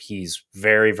 He's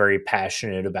very, very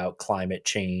passionate about climate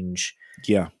change.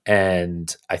 Yeah.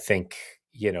 And I think,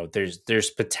 there's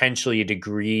potentially a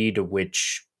degree to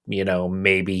which,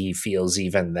 maybe he feels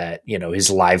even that,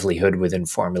 his livelihood within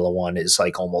Formula One is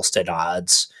like almost at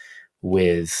odds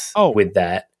with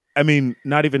that. I mean,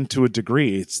 not even to a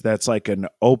degree. That's a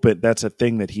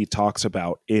thing that he talks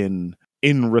about in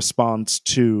response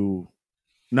to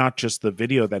not just the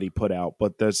video that he put out,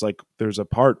 but there's a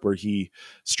part where he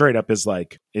straight up is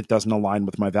like, it doesn't align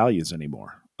with my values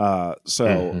anymore.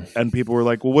 And people were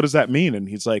like, well, what does that mean? And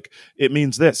he's like, it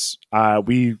means this.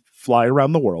 We fly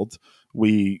around the world.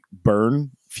 We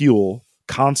burn fuel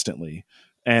constantly.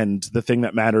 And the thing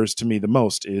that matters to me the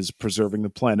most is preserving the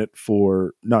planet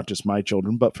for not just my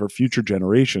children, but for future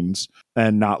generations,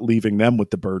 and not leaving them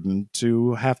with the burden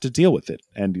to have to deal with it.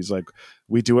 And he's like,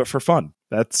 we do it for fun.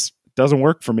 That's doesn't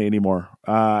work for me anymore.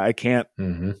 I can't.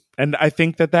 And I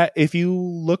think that if you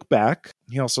look back,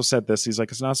 he also said this, he's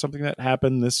like, it's not something that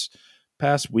happened this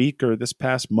past week or this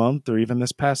past month or even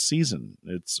this past season.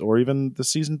 Or even the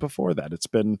season before that. It's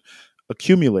been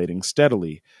accumulating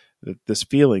steadily. This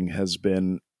feeling has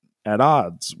been at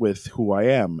odds with who I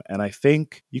am. And I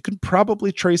think you can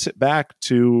probably trace it back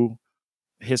to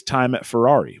his time at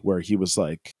Ferrari, where he was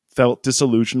like, felt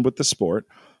disillusioned with the sport.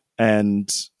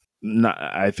 And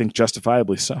I think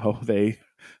justifiably so. They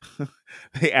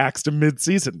axed him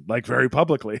mid-season, like very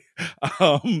publicly.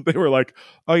 They were like,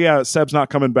 oh yeah, Seb's not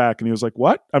coming back. And he was like,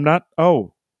 what? I'm not?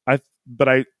 Oh,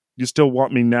 you still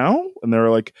want me now? And they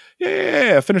were like,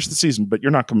 yeah, finish the season, but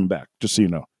you're not coming back. Just so you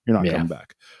know, you're not coming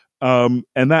back.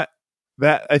 And that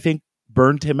I think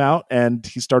burned him out, and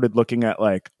he started looking at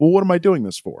like, well, what am I doing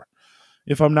this for?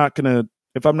 If I'm not gonna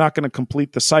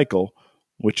complete the cycle,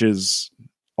 which is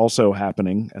also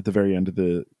happening at the very end of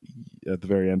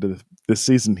this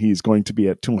season, he's going to be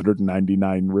at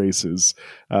 299 races.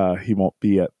 He won't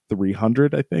be at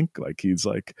 300, I think. Like he's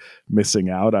like missing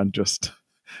out on just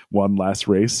one last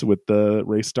race with the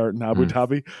race start in Abu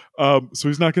Dhabi. So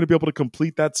he's not going to be able to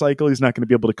complete that cycle. He's not going to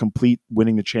be able to complete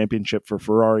winning the championship for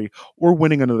Ferrari or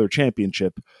winning another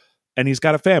championship. And he's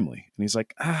got a family. And he's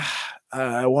like,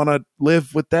 I want to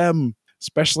live with them,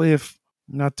 especially if,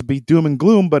 not to be doom and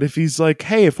gloom, but if he's like,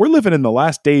 hey, if we're living in the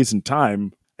last days in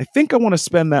time, I think I want to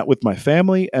spend that with my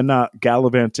family and not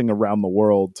gallivanting around the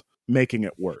world, making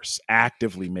it worse,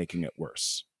 actively making it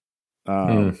worse.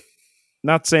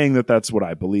 Not saying that that's what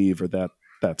I believe or that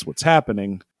that's what's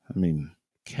happening. I mean,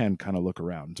 can kind of look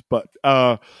around, but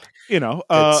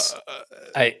that's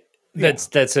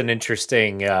an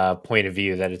interesting point of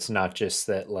view, that it's not just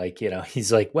that, like,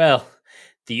 he's like, well,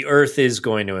 the earth is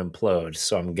going to implode,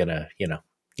 so I'm gonna,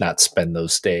 not spend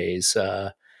those days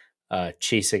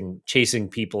chasing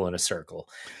people in a circle.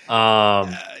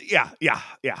 Yeah.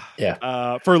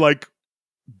 For like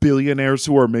billionaires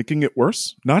who are making it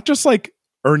worse, not just like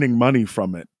earning money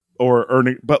from it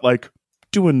but like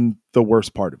doing the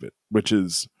worst part of it, which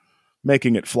is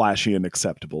making it flashy and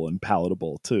acceptable and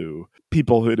palatable to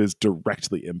people who it is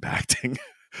directly impacting.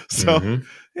 So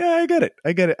yeah, I get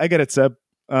it, Seb.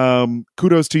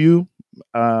 Kudos to you.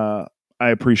 I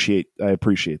appreciate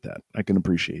that. I can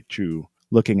appreciate you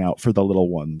looking out for the little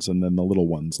ones and then the little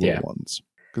ones,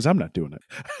 because I'm not doing it.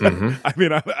 I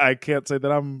mean, I can't say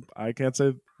that I'm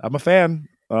a fan.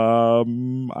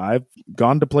 I've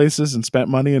gone to places and spent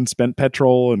money and spent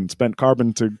petrol and spent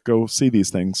carbon to go see these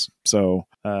things. So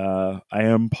I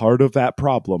am part of that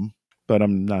problem, but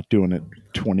I'm not doing it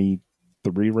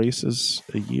 23 races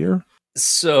a year.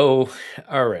 So,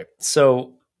 all right.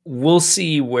 So we'll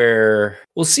see where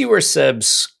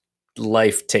Seb's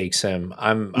life takes him.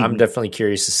 I'm definitely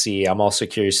curious to see. I'm also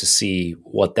curious to see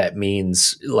what that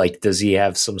means. Like, does he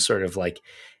have some sort of like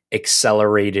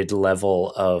accelerated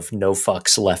level of no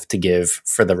fucks left to give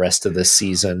for the rest of this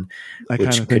season,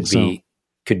 which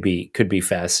could be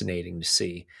fascinating to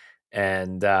see.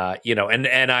 And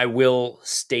and I will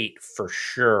state for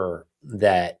sure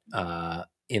that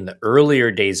in the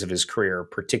earlier days of his career,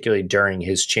 particularly during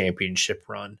his championship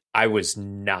run, I was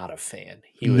not a fan.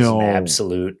 He was an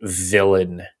absolute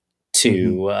villain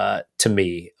to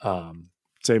me.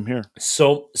 Same here.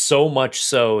 So much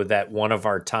so that one of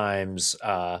our times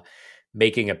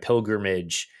making a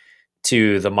pilgrimage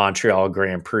to the Montreal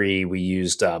Grand Prix, we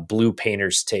used blue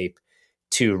painter's tape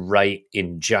to write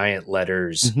in giant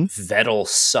letters, Vettel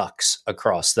sucks,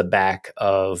 across the back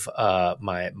of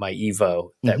my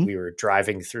Evo that we were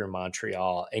driving through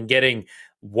Montreal, and getting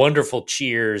wonderful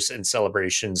cheers and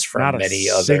celebrations from Not many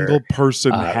a other single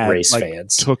person race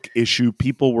fans. Took issue.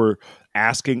 People were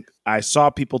asking. I saw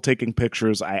people taking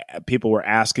pictures. People were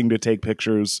asking to take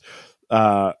pictures.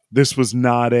 This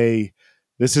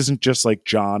isn't just like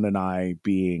John and I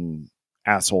being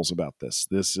assholes about this.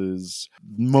 This is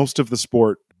most of the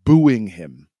sport booing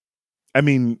him. I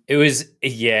mean, it was.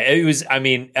 I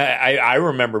mean, I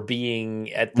remember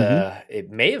being at it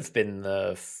may have been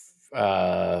it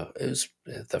was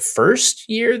the first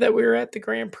year that we were at the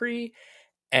Grand Prix,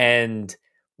 and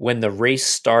when the race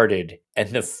started and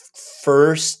the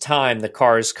first time the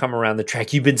cars come around the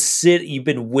track, you've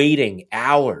been waiting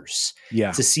hours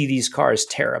to see these cars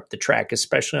tear up the track,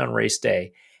 especially on race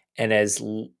day. And as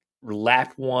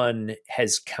lap one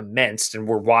has commenced and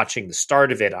we're watching the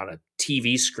start of it on a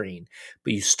TV screen,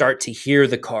 but you start to hear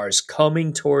the cars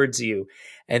coming towards you,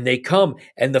 and they come,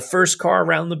 and the first car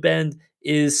around the bend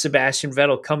is Sebastian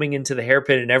Vettel coming into the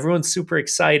hairpin, and everyone's super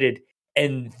excited.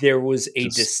 And there was a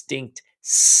distinct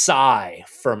sigh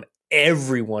from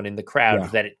everyone in the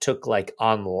crowd that it took like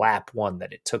on lap one,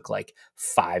 that it took like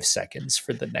 5 seconds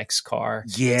for the next car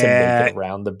to make it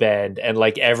around the bend. And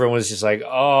like everyone was just like,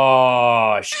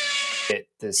 oh shit,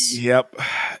 this. Yep.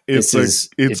 It's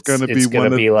going to be one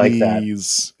of like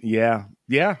these. That.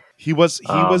 Yeah. He was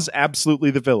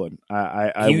absolutely the villain.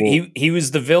 He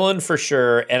was the villain for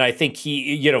sure. And I think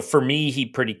for me, he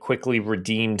pretty quickly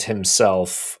redeemed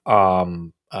himself,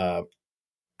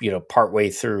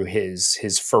 partway through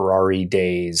his Ferrari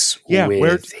days. When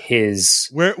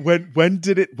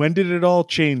did it all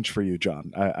change for you,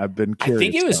 John? I've been curious. I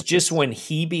think it was just when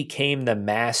he became the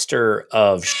master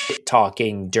of shit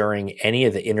talking during any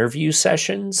of the interview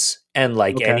sessions and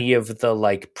any of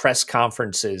the press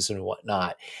conferences and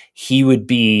whatnot. He would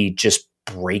be just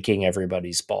breaking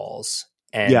everybody's balls.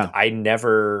 And I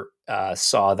never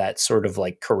saw that sort of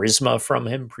charisma from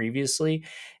him previously.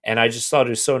 And I just thought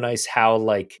it was so nice how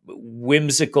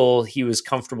whimsical he was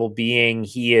comfortable being.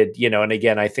 He had, and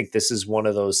again, I think this is one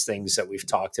of those things that we've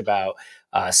talked about,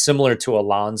 similar to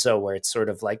Alonso, where it's sort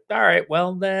of like, all right,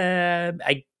 well,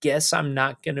 I guess I'm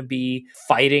not going to be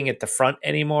fighting at the front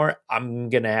anymore. I'm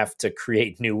going to have to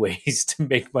create new ways to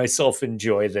make myself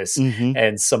enjoy this.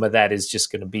 And some of that is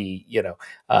just going to be,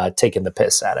 taking the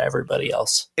piss out of everybody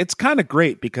else. It's kind of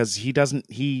great because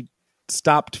he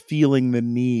stopped feeling the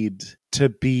need to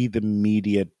be the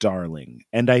media darling.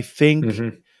 And I think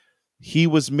he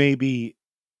was maybe,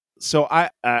 so I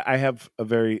have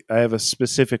a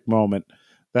specific moment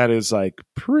that is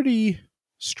pretty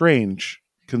strange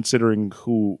considering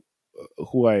who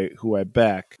I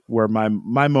back, where my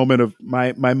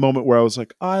moment where I was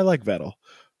like, oh, I like Vettel.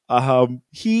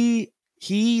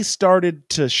 He started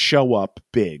to show up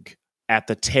big at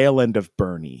the tail end of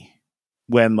Bernie,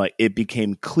 when it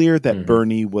became clear that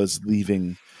Bernie was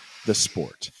leaving the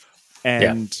sport.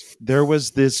 And there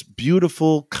was this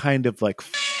beautiful kind of like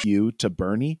you to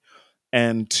Bernie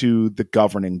and to the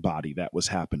governing body that was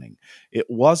happening. It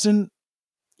wasn't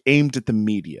aimed at the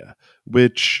media,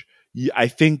 which I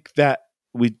think that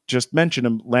we just mentioned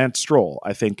him, Lance Stroll,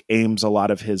 I think aims a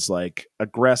lot of his like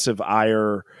aggressive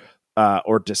ire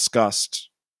or disgust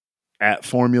at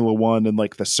Formula One and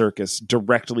like the circus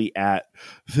directly at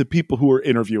the people who are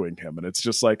interviewing him. And it's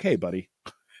just like, hey, buddy,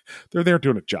 they're there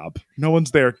doing a job. No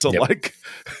one's there to like,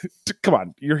 come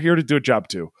on, you're here to do a job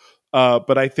too.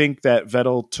 But I think that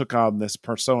Vettel took on this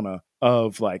persona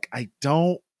of like, I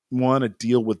don't want to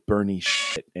deal with Bernie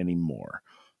shit anymore.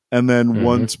 And then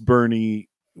once Bernie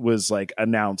was like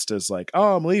announced as like,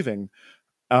 oh, I'm leaving,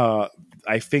 I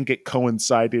think it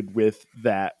coincided with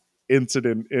that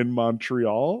incident in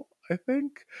Montreal. I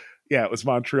think, yeah, it was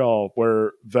Montreal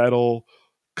where Vettel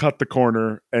cut the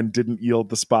corner and didn't yield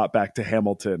the spot back to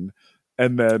Hamilton,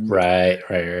 and then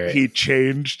he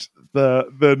changed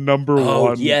the number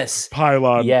one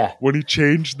pylon. Yeah, when he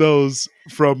changed those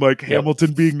from like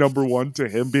Hamilton being number one to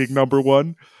him being number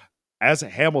one. As a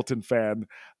Hamilton fan,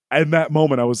 in that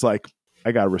moment, I was like,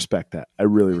 I gotta respect that. I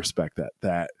really respect that.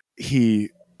 That he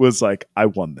was like, I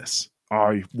won this.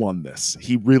 I won this.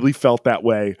 He really felt that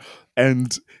way,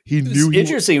 and he knew.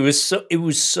 Interesting. It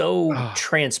was so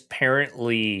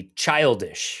transparently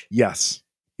childish. Yes,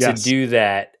 to do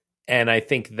that, and I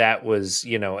think that was,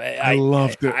 I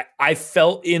loved it. I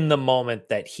felt in the moment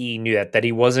that he knew that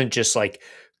he wasn't just like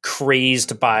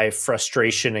crazed by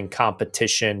frustration and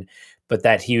competition, but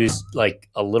that he was like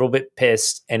a little bit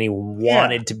pissed, and he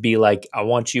wanted to be like, I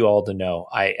want you all to know,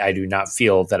 I do not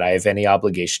feel that I have any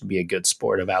obligation to be a good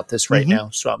sport about this right now.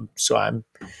 So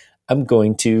I'm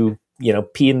going to,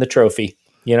 pee in the trophy.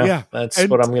 That's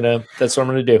what I'm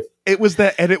gonna do. It was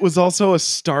that, and it was also a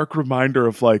stark reminder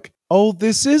of like, oh,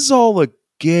 this is all a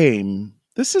game.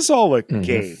 This is all a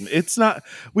game. It's not,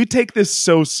 we take this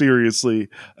so seriously,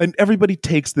 and everybody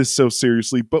takes this so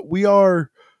seriously, but we are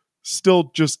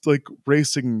still just like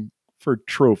racing for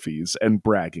trophies and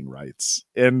bragging rights.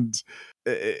 And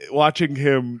watching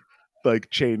him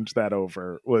like change that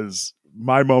over was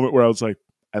my moment where I was like,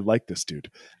 I like this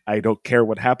dude. I don't care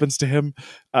what happens to him.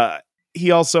 He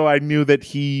also, I knew that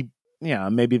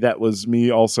maybe that was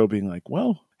me also being like,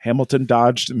 well, Hamilton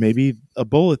dodged maybe a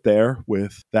bullet there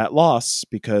with that loss,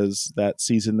 because that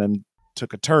season then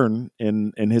took a turn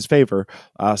in his favor.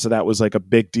 So that was like a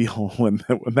big deal when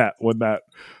that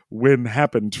win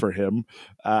happened for him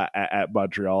at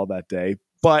Montreal that day.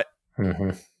 But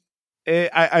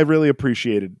I really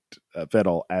appreciated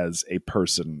Vettel as a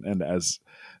person and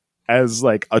as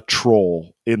like a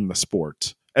troll in the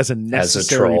sport, as a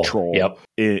necessary troll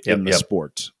in the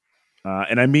sport.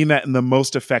 And I mean that in the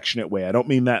most affectionate way. I don't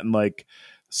mean that in like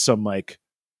some like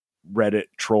Reddit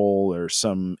troll or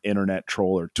some internet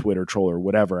troll or Twitter troll or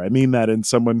whatever. I mean that in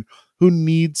someone who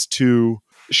needs to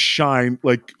shine,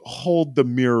 like hold the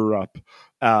mirror up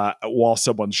while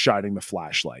someone's shining the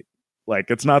flashlight. Like,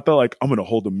 it's not the like, I'm going to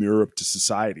hold a mirror up to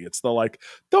society. It's the like,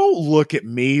 don't look at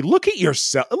me. Look at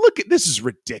yourself. Look at, this is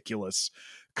ridiculous.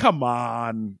 Come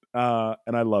on.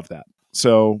 And I love that.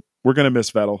 So we're going to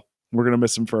miss Vettel. We're going to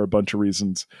miss him for a bunch of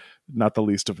reasons, not the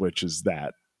least of which is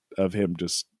that of him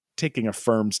just taking a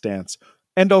firm stance,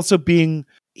 and also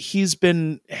he's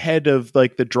been head of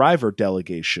like the driver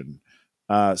delegation.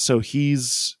 So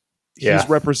he's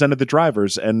represented the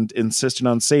drivers and insisted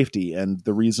on safety. And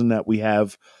the reason that we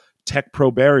have Tech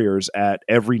Pro barriers at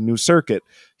every new circuit,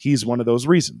 he's one of those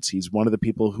reasons. He's one of the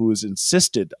people who has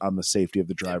insisted on the safety of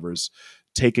the drivers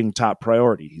taking top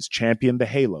priority. He's championed the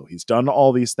halo. He's done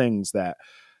all these things that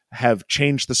have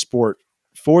changed the sport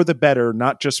for the better,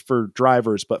 not just for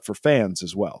drivers, but for fans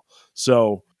as well.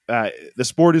 So the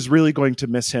sport is really going to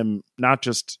miss him, not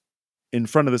just in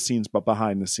front of the scenes, but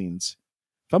behind the scenes.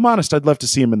 If I'm honest, I'd love to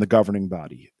see him in the governing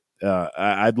body.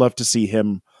 I'd love to see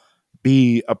him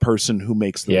be a person who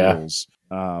makes the rules.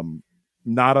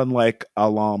 Not unlike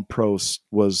Alain Prost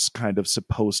was kind of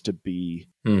supposed to be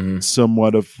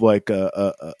somewhat of like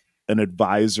an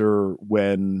advisor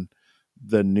when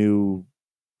the new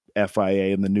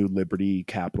FIA and the new Liberty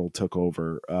Capital took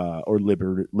over, or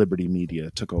Liberty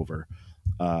Media took over.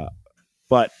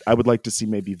 But I would like to see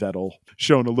maybe Vettel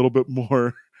shown a little bit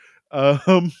more,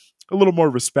 a little more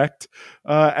respect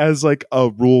as like a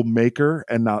rule maker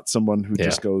and not someone who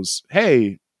just goes,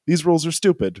 hey, these rules are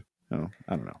stupid. No,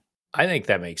 I don't know. I think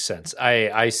that makes sense.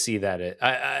 I see that.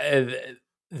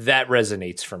 That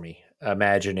resonates for me.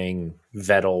 Imagining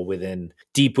Vettel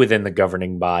deep within the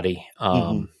governing body.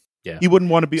 Yeah, he wouldn't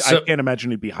want to be. So, I can't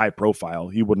imagine he'd be high profile.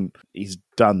 He wouldn't. He's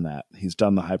done that. He's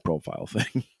done the high profile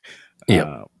thing.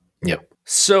 Yep.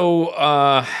 So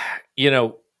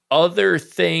Other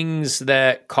things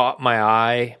that caught my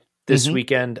eye this Mhm.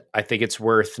 weekend, I think it's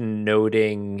worth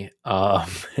noting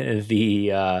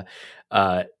the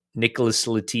Nicholas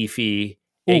Latifi,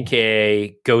 Ooh.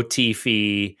 aka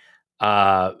Gotifi,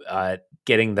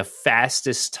 getting the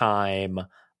fastest time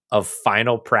of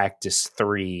Final Practice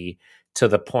 3 to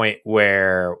the point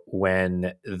where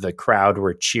when the crowd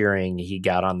were cheering, he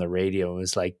got on the radio and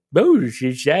was like, "Oh,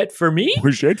 is that for me?"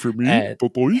 Was that for me?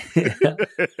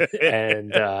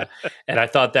 And, and I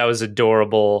thought that was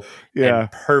adorable Yeah.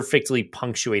 and perfectly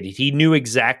punctuated. He knew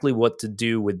exactly what to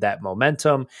do with that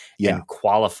momentum and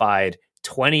qualified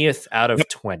 20th out of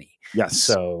 20. Yes.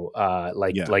 So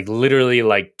like literally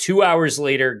like 2 hours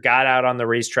later, got out on the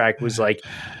racetrack, was like,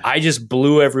 I just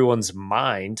blew everyone's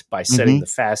mind by setting the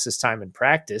fastest time in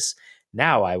practice.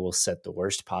 Now I will set the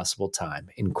worst possible time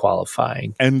in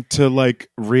qualifying. And to like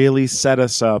really set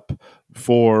us up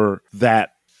for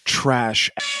that trash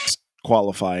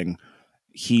qualifying,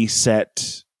 he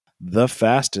set the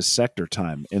fastest sector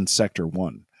time in sector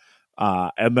 1.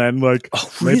 And then like,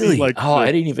 really? I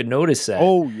didn't even notice that.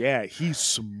 Oh yeah, he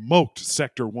smoked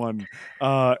sector 1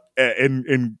 in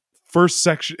the first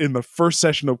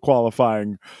session of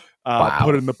qualifying.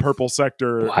 Put in the purple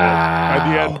sector. Wow. By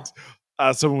the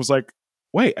end, someone was like,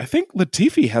 "Wait, I think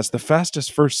Latifi has the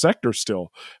fastest first sector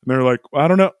still." And they're like, "I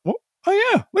don't know." Well,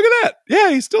 oh yeah, look at that. Yeah,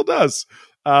 he still does.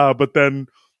 But then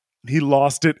he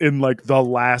lost it in like the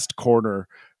last corner,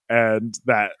 and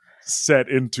that set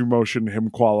into motion him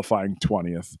qualifying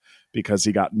 20th because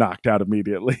he got knocked out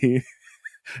immediately.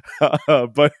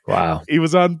 But wow, he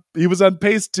was on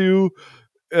pace to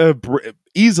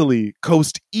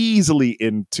coast easily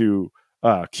into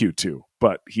Q2,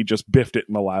 but he just biffed it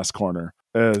in the last corner.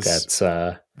 That's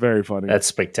very funny. That's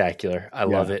spectacular. I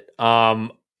love it.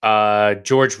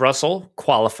 George Russell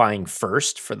qualifying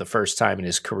first for the first time in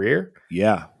his career.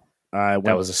 Yeah.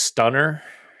 That was a stunner.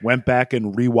 Went back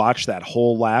and rewatched that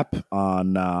whole lap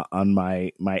on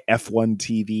my F1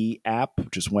 TV app.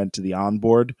 Just went to the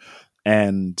onboard,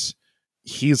 and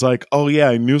he's like, "Oh yeah,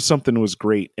 I knew something was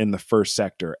great in the first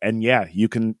sector." And yeah, you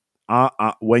can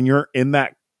when you're in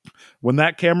that, when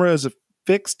that camera is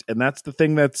fixed, and that's the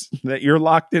thing that you're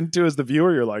locked into as the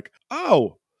viewer, you're like,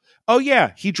 "Oh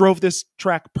yeah, he drove this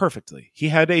track perfectly. He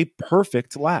had a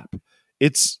perfect lap."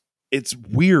 It's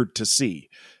weird to see.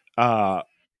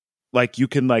 Like you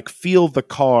can like feel the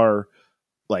car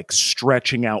like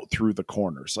stretching out through the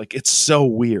corners. Like it's so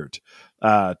weird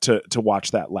to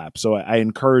watch that lap. So I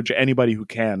encourage anybody who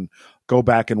can go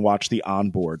back and watch the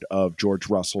onboard of George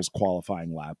Russell's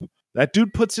qualifying lap. That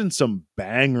dude puts in some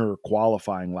banger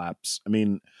qualifying laps. I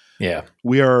mean, yeah,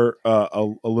 we are a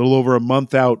little over a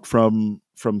month out from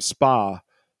Spa,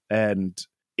 and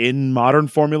in modern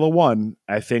Formula One,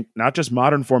 I think not just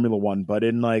modern Formula One, but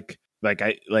in like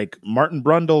Martin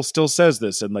Brundle still says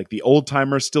this, and like the old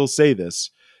timers still say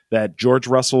this, that George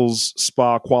Russell's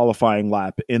Spa qualifying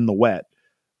lap in the wet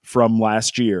from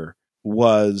last year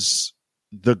was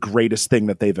the greatest thing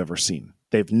that they've ever seen.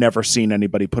 They've never seen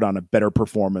anybody put on a better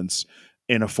performance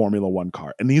in a Formula One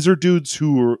car. And these are dudes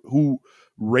who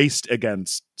raced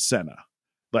against Senna,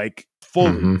 like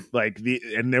fully,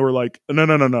 and they were like,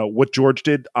 no. What George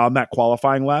did on that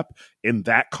qualifying lap in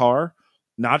that car,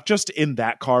 not just in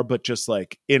that car, but just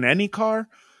like in any car,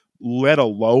 let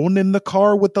alone in the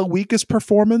car with the weakest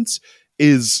performance,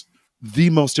 is the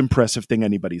most impressive thing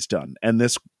anybody's done. And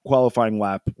this qualifying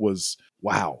lap was,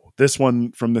 wow. This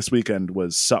one from this weekend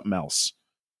was something else.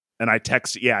 And I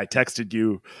texted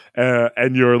you,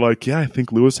 and you're like, yeah, I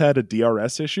think Lewis had a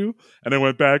DRS issue. And I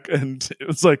went back, and it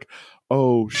was like,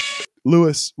 oh,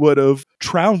 Lewis would have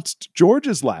trounced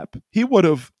George's lap. He would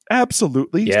have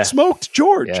absolutely smoked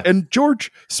George, and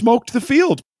George smoked the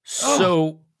field.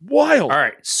 So wild. All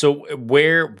right. So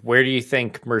where do you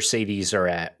think Mercedes are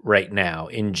at right now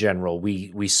in general?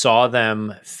 We saw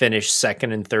them finish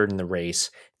second and third in the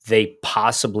race. They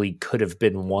possibly could have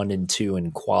been 1 and 2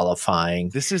 in qualifying.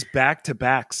 This is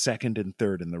back-to-back second and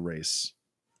third in the race.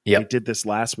 Yeah, they did this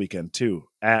last weekend too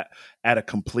at a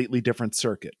completely different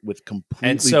circuit with completely.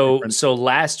 And so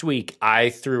last week I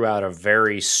threw out a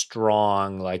very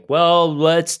strong well,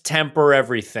 let's temper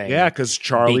everything. Yeah, because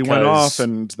Charlie went off,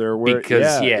 and there were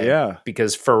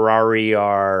because Ferrari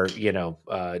are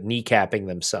kneecapping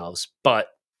themselves. But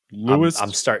Lewis,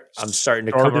 I'm starting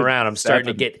to come around. I'm starting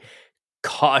to get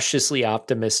cautiously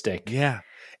optimistic. Yeah,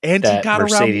 and that he got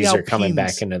Mercedes around the are coming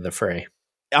back into the fray.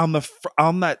 On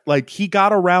that, like he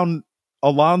got around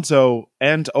Alonso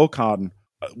and Ocon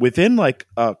within like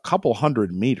a couple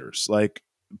 100 meters, like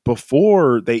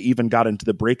before they even got into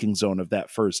the braking zone of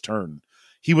that first turn,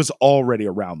 he was already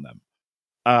around them.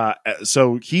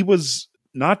 So he was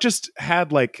not just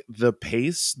had like the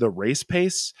pace, the race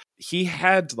pace, he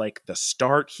had like the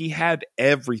start, he had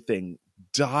everything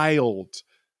dialed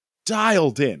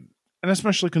in. And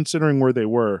especially considering where they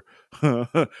were in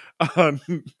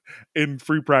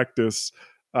free practice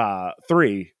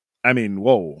 3. I mean,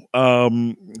 whoa.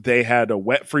 They had a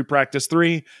wet free practice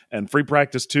 3, and free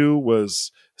practice 2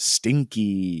 was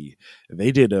stinky.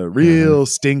 They did a real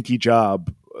stinky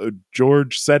job.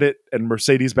 George said it, and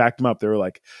Mercedes backed him up. They were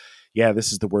like, yeah,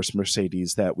 this is the worst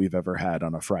Mercedes that we've ever had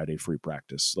on a Friday free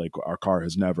practice. Like, our car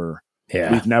has never,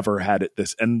 we've never had it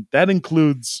this. And that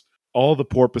includes all the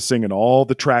porpoising and all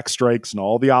the track strikes and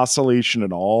all the oscillation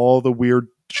and all the weird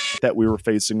shit that we were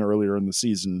facing earlier in the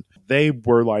season. They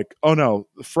were like, oh no,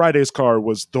 Friday's car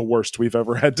was the worst we've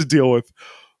ever had to deal with.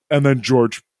 And then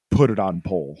George put it on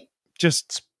pole.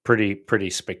 Just pretty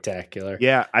spectacular.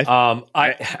 Yeah.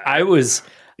 I was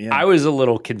a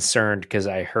little concerned because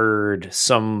I heard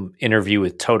some interview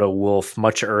with Toto Wolff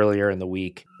much earlier in the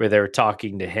week where they were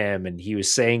talking to him, and he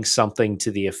was saying something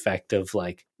to the effect of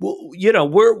like, well, you know,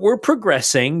 we're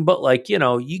progressing, but like, you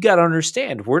know, you got to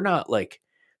understand, we're not like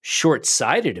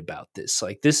short-sighted about this.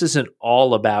 Like, this isn't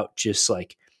all about just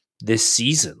like this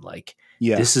season. Like,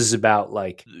 this is about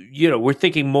like, you know, we're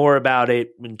thinking more about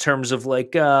it in terms of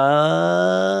like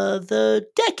the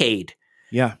decade.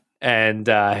 Yeah. And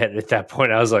at that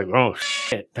point, I was like, "Oh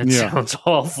shit, that sounds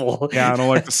awful." Yeah, I don't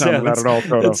like the sound of that at all.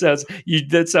 Toto.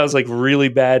 That sounds like really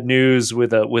bad news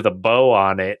with a bow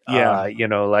on it. Yeah, you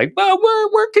know, like, but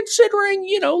we're considering,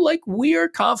 you know, like we are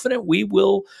confident we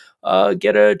will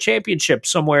get a championship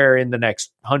somewhere in the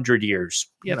next 100 years.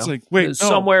 You know, like, wait,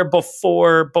 somewhere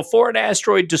before an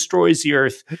asteroid destroys the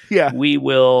Earth. Yeah, we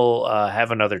will have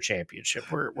another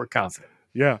championship. We're confident.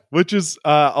 Yeah, which is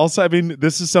also, I mean,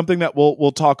 this is something that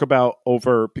we'll talk about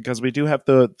over, because we do have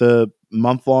the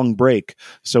month-long break,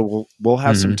 so we'll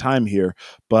have some time here.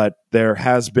 But there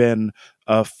has been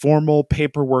a formal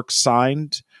paperwork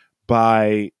signed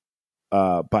by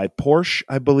Porsche,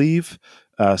 I believe,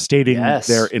 stating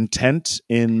their intent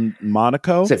in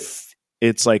Monaco.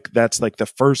 It's like, that's like the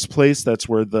first place. That's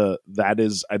where that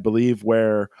is, I believe,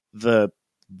 where the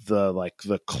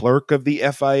clerk of the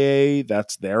FIA,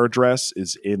 that's their address,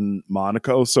 is in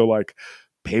Monaco. So like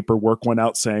paperwork went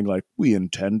out saying like, we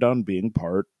intend on being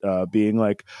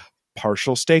like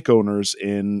partial stake owners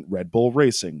in Red Bull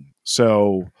Racing.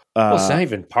 So well, it's not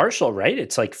even partial, right?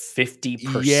 It's like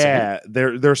 50%. Yeah,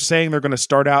 they're saying they're going to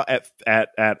start out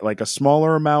at like a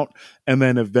smaller amount, and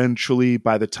then eventually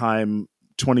by the time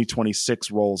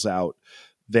 2026 rolls out,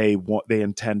 they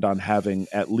intend on having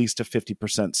at least a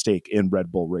 50% stake in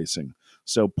Red Bull Racing.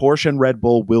 So Porsche and Red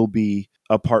Bull will be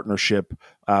a partnership.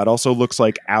 It also looks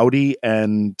like Audi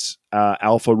and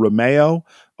Alfa Romeo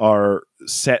are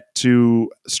set to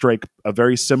strike a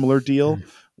very similar deal,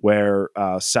 where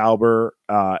Sauber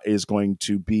is going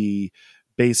to be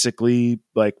basically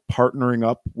like partnering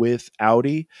up with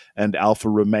Audi, and Alfa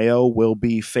Romeo will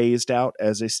be phased out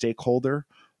as a stakeholder.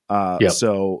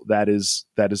 So that is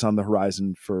on the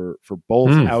horizon for both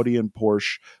Audi and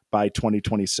Porsche by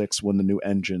 2026, when the new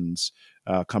engines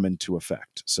come into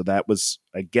effect. So that was,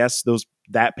 I guess,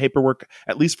 that paperwork,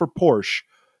 at least for Porsche,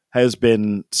 has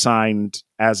been signed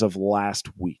as of last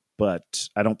week. But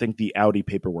I don't think the Audi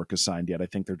paperwork is signed yet. I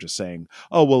think they're just saying,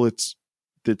 oh, well, it's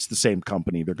the same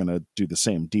company. They're going to do the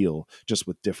same deal, just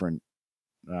with different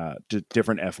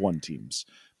F1 teams,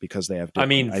 because they have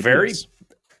different ideas.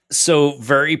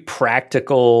 Very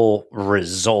practical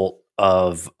result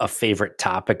of a favorite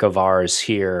topic of ours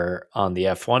here on the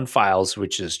F1 Files,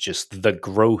 which is just the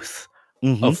growth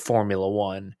of Formula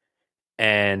One.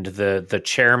 And the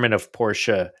chairman of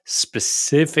Porsche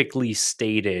specifically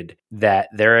stated that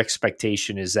their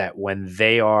expectation is that when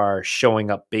they are showing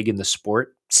up big in the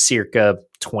sport, circa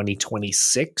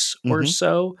 2026 or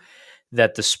so,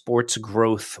 that the sport's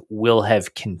growth will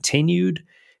have continued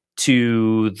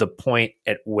to the point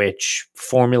at which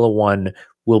Formula One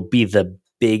will be the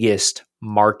biggest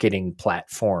marketing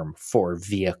platform for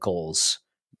vehicles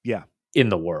in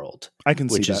the world. I can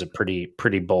see that. Which is a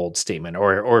pretty bold statement,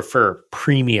 or for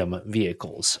premium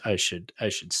vehicles, I should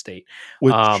state.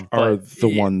 Which are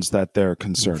the ones that they're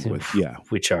concerned with. Yeah.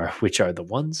 Which are the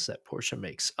ones that Porsche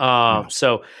makes.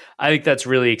 So I think that's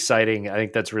really exciting. I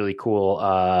think that's really cool,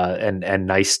 and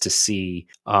nice to see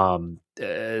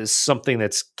something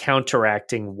that's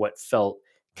counteracting what felt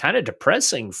kind of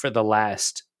depressing for the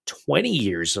last 20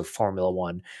 years of Formula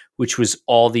One, which was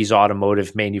all these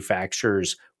automotive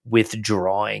manufacturers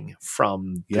withdrawing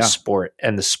from the sport,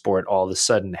 and the sport all of a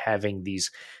sudden having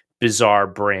these bizarre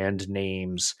brand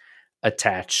names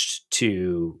attached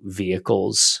to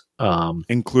vehicles,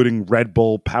 including Red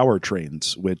Bull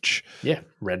powertrains, which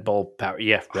Red Bull power,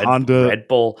 Honda, Red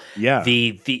Bull, yeah,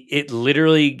 it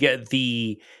literally get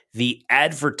the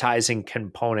advertising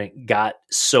component got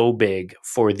so big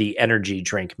for the energy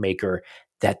drink maker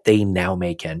that they now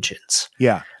make engines.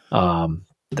 Yeah,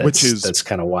 that's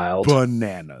kind of wild.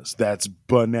 Bananas. That's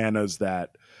bananas.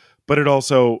 But it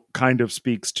also kind of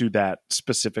speaks to that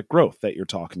specific growth that you're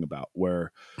talking about,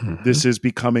 where this is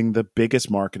becoming the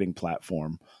biggest marketing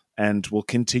platform and will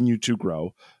continue to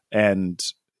grow. And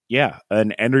yeah,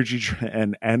 an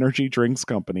energy drinks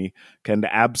company can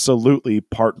absolutely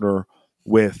partner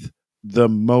with the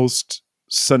most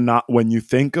when you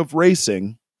think of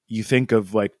racing, you think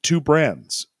of like two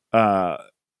brands.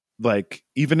 Like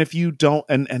even if you don't,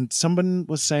 and someone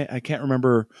was saying, I can't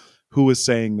remember who was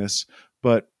saying this,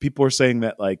 but people are saying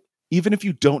that like even if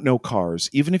you don't know cars,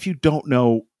 even if you don't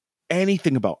know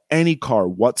anything about any car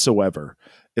whatsoever,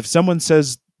 if someone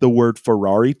says the word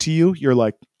Ferrari to you, you're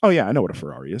like, oh yeah, I know what a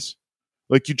Ferrari is.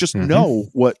 Like you just know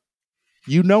what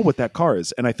that car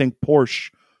is. And I think Porsche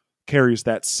carries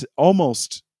that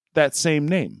almost that same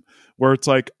name, where it's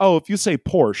like, oh, if you say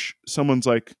Porsche, someone's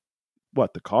like,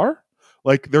 what, the car?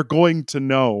 Like they're going to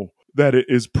know that it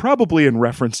is probably in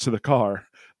reference to the car,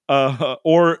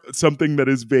 or something that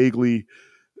is vaguely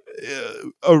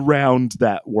around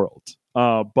that world.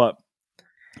 But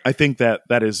I think that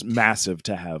is massive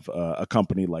to have a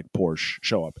company like Porsche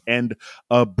show up, and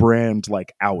a brand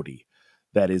like Audi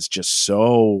that is just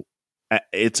so.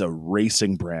 It's a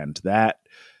racing brand that,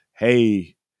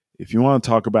 hey, if you want to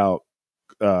talk about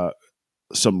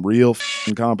some real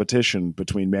competition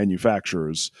between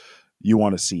manufacturers, you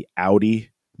want to see Audi,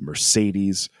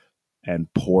 Mercedes, and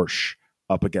Porsche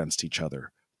up against each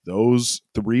other. Those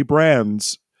three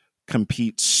brands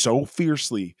compete so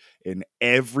fiercely in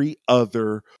every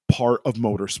other part of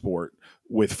motorsport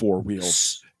with four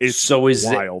wheels. It's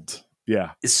wild.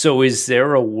 Yeah. So is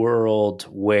there a world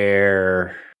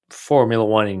where Formula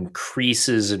One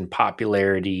increases in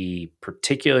popularity,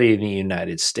 particularly in the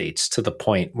United States, to the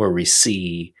point where we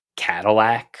see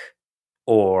Cadillac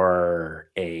or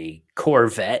a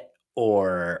Corvette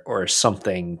or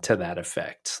something to that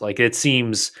effect? Like it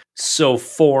seems so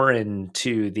foreign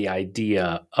to the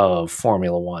idea of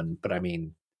Formula One, but I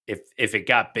mean, if it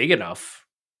got big enough,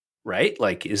 right?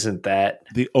 Like, isn't that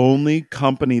the only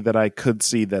company that I could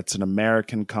see that's an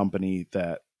American company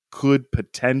that could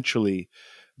potentially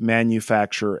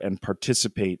manufacture and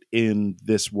participate in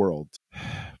this world,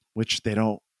 which they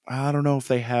don't. I don't know if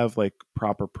they have like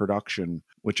proper production,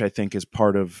 which I think is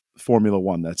part of Formula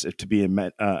One. That's to be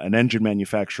an engine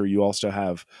manufacturer. You also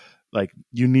have like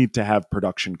you need to have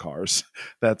production cars.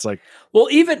 That's like, well,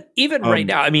 even right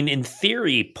now. I mean, in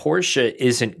theory, Porsche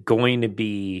isn't going to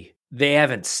be. They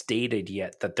haven't stated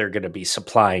yet that they're going to be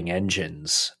supplying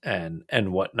engines and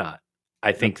whatnot.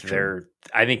 I think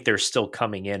they're still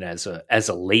coming in as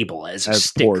a label, as a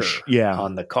sticker Porsche,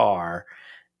 on the car.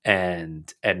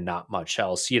 And not much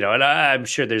else, and I'm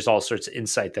sure there's all sorts of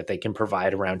insight that they can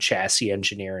provide around chassis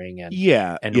engineering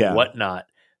and whatnot.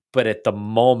 But at the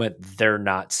moment, they're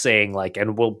not saying like,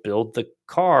 and we'll build the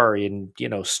car in,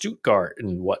 Stuttgart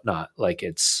and whatnot. Like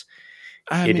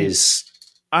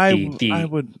I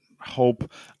would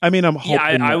hope. I mean, I'm hoping.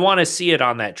 Yeah, I want to see it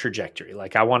on that trajectory.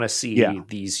 Like I want to see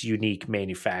these unique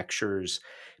manufacturers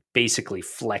basically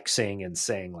flexing and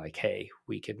saying like, hey,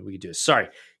 we can do this. Sorry.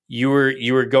 You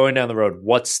were going down the road.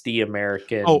 What's the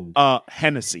American?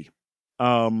 Hennessy.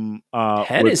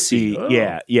 Hennessy.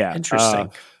 Yeah.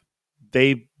 Interesting.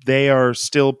 They are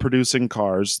still producing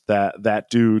cars. That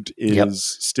dude is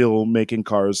still making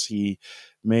cars. He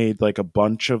made like a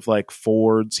bunch of like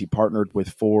Fords. He partnered with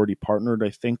Ford. He partnered, I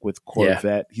think, with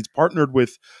Corvette. He's partnered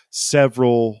with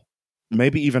several.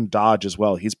 Maybe even Dodge as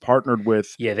well. He's partnered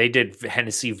with... Yeah, they did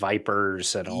Hennessy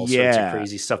Vipers and all sorts of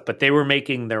crazy stuff, but they were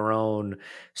making their own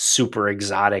super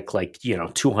exotic, like,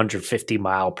 250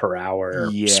 mile per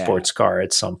hour sports car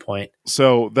at some point.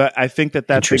 So I think that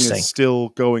thing is still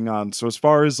going on. So as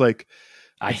far as like...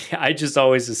 I just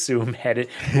always assume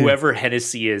whoever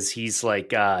Hennessy is, he's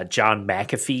like John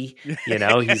McAfee,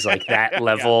 he's like that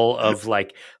level of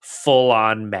like full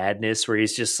on madness where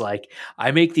he's just like, I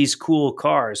make these cool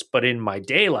cars, but in my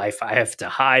day life, I have to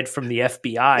hide from the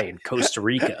FBI in Costa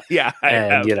Rica.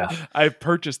 I've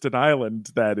purchased an island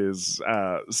that is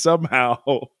somehow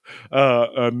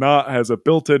has a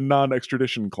built-in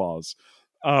non-extradition clause.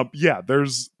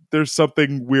 There's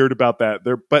something weird about that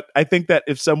there, but I think that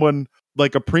if someone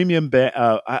like a premium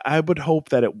I would hope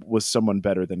that it was someone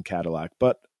better than Cadillac,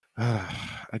 but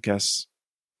I guess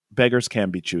beggars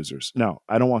can be choosers. No,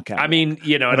 I don't want Cadillac. I mean,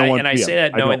 and I say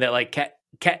that knowing that like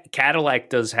Cadillac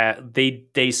does have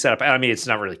they set up. I mean, it's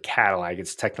not really Cadillac;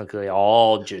 it's technically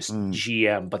all just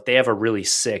GM, but they have a really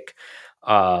sick,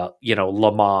 Le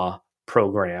Mans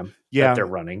program that they're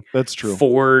running. That's true.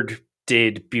 Ford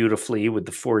did beautifully with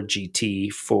the Ford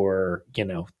GT for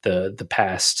the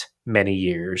past many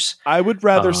years. I would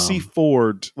rather see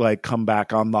Ford like come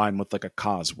back online with like a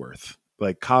Cosworth.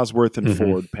 Like Cosworth and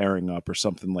Ford pairing up or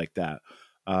something like that.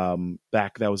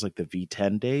 Back that was like the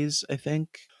V10 days, I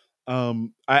think. At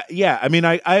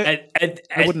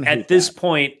this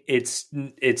point,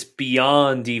 it's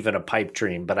beyond even a pipe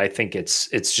dream, but I think it's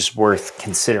just worth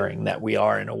considering that we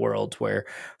are in a world where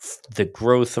the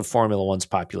growth of Formula One's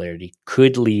popularity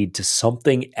could lead to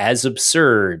something as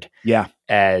absurd,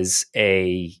 as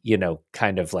a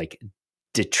kind of like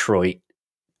Detroit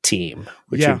team,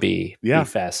 which would be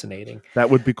fascinating. That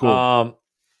would be cool. All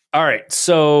right,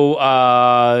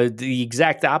 so the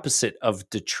exact opposite of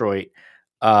Detroit.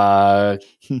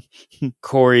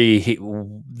 Corey,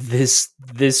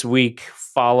 this week,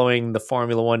 following the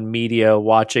Formula One media,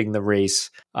 watching the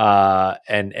race,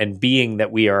 and being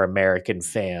that we are American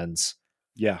fans,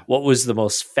 what was the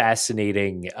most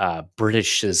fascinating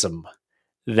Britishism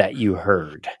that you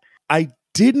heard? I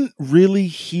didn't really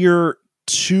hear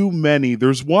too many.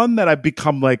 There's one that I've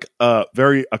become like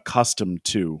very accustomed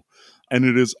to, and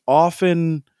it is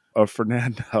often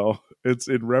Fernando. It's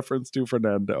in reference to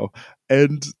Fernando,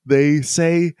 and they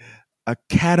say a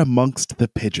cat amongst the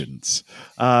pigeons.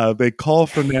 They call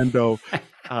Fernando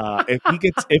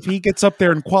if he gets up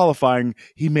there in qualifying,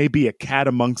 he may be a cat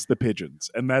amongst the pigeons,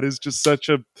 and that is just such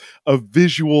a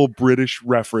visual British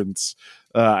reference.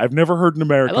 I've never heard an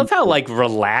American. I love how like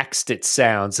relaxed it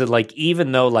sounds, and like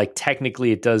even though like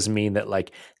technically it does mean that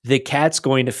like the cat's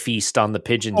going to feast on the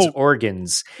pigeon's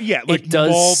organs. Yeah, like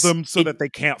maul them so that they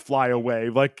can't fly away.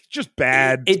 Like just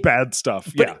bad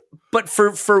stuff. But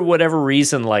for whatever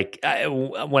reason, like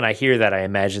when I hear that, I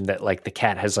imagine that like the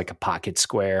cat has like a pocket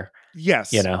square.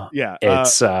 Yes. It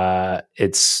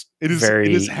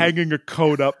is hanging a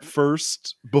coat up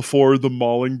first before the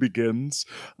mauling begins.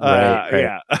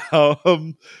 Right.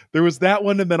 There was that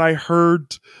one, and then I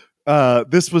heard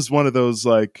this was one of those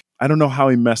like I don't know how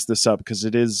he messed this up because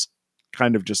it is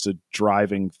kind of just a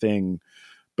driving thing,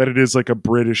 but it is like a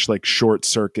British like short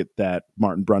circuit that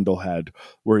Martin Brundle had,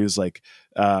 where he's like,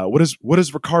 what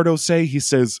does Ricardo say? He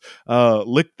says,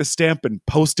 lick the stamp and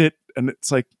post it, and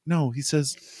it's like, no, he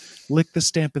says, lick the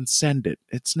stamp and send it.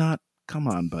 It's not. Come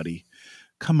on, buddy.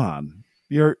 Come on.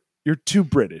 You're too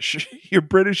British. Your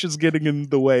British is getting in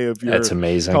the way of your That's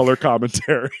amazing. color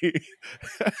commentary.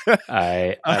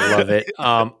 I love it.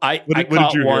 I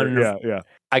caught one. Yeah.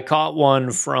 I caught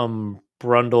one from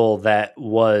Brundle that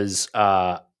was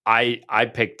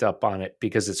I picked up on it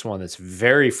because it's one that's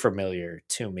very familiar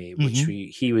to me, which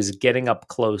he was getting up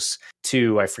close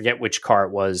to, I forget which car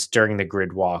it was during the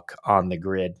grid walk on the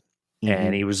grid.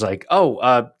 And he was like,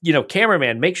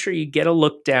 cameraman, make sure you get a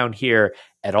look down here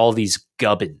at all these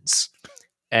gubbins.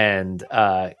 And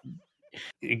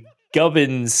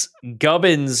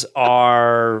gubbins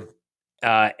are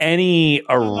any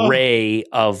array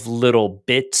of little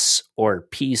bits or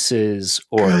pieces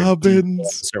or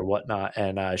details or whatnot.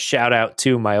 And shout out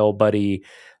to my old buddy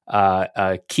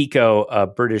Kiko, a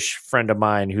British friend of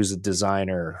mine who's a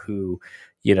designer who,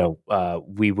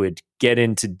 we would get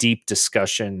into deep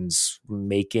discussions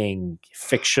making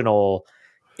fictional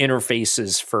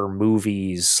interfaces for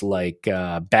movies like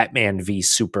Batman v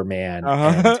Superman.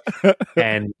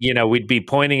 And we'd be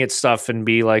pointing at stuff and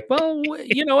be like, well,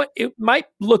 it might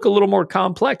look a little more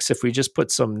complex if we just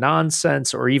put some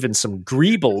nonsense or even some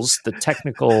greebles, the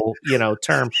technical,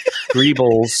 term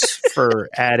greebles for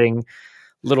adding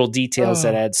little details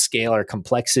that add scale or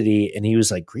complexity. And he was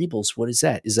like, greebles, what is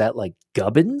that? Is that like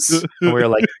gubbins? And we were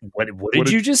like, what did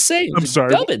you just say? I'm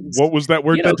sorry. Gubbins. What was that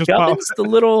word that just gubbins, the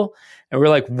little, and we're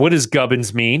like, what does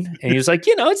gubbins mean? And he was like,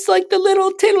 it's like the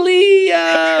little tiddly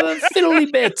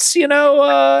fiddly bits,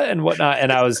 and whatnot.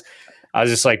 And I was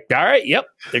just like, all right, yep,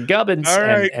 they're gubbins.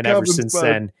 And ever since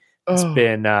then, it's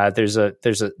been there's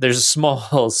a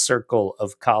small circle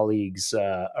of colleagues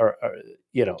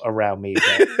around me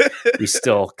that we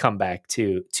still come back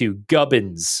to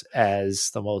gubbins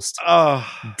as the most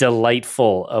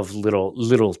delightful of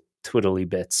little twiddly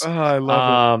bits. I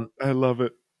love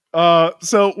it.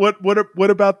 So what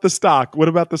about the stock? What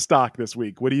about the stock this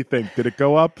week? What do you think? Did it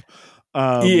go up?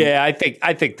 Yeah,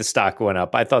 I think the stock went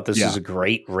up. I thought this was a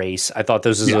great race. I thought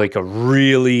this was like a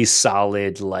really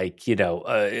solid, like,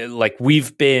 like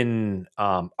we've been,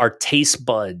 our taste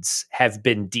buds have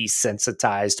been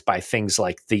desensitized by things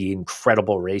like the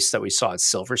incredible race that we saw at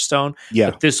Silverstone.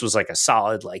 Yeah. But this was like a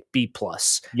solid, like B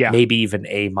plus, Yeah. maybe even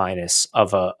A minus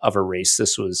of a race.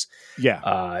 This was,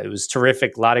 it was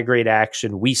terrific. A lot of great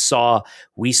action. We saw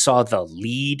the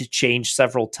lead change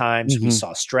several times. We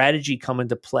saw strategy come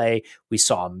into play. We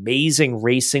saw amazing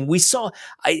racing.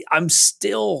 I'm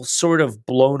still sort of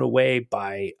blown away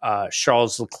by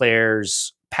Charles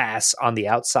Leclerc's pass on the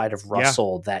outside of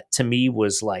Russell. That to me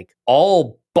was like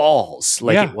all balls.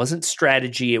 Like it wasn't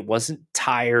strategy. It wasn't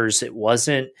tires. It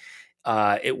wasn't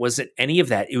any of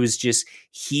that. It was just,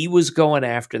 he was going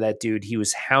after that dude. He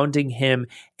was hounding him,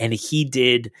 and he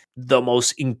did the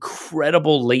most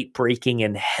incredible late braking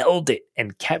and held it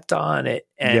and kept on it.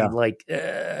 And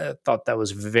thought that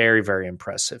was very, very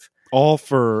impressive. All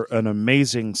for an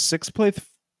amazing sixth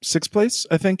place.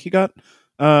 I think he got,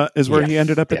 is where he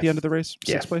ended up at the end of the race.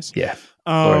 Sixth place. Yeah.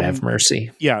 Lord have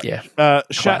mercy. Yeah.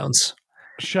 Clowns.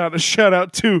 Shout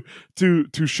out to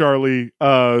Charlie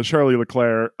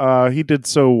Leclerc. He did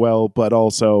so well, but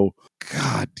also,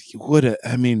 God,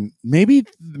 maybe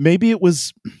it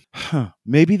was,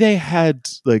 maybe they had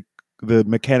like, the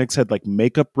mechanics had like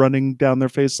makeup running down their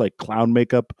face, like clown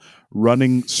makeup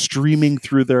streaming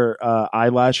through their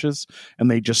eyelashes, and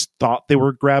they just thought they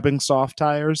were grabbing soft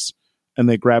tires, and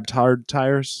they grabbed hard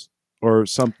tires or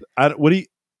something. I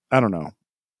don't know.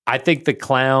 I think the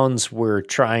clowns were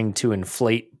trying to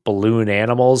inflate balloon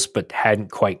animals, but hadn't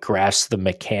quite grasped the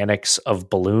mechanics of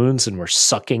balloons, and were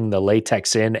sucking the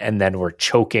latex in, and then were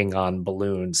choking on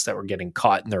balloons that were getting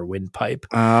caught in their windpipe.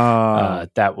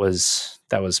 That was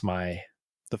my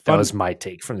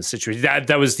take from the situation.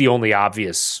 That was the only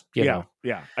obvious, I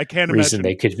can't reason imagine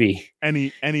they could be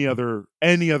any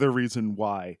other reason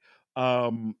why.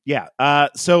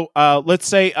 So let's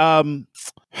say on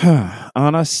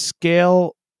a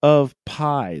scale of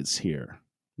pies here,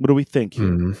 what do we think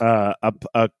here?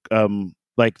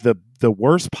 Like the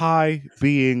worst pie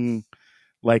being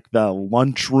like the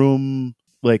lunchroom,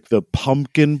 like the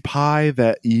pumpkin pie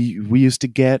that we used to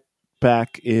get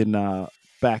back in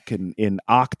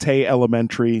Octay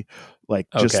Elementary, like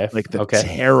just like the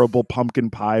terrible pumpkin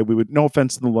pie. We would, no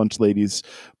offense to the lunch ladies,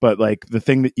 but like the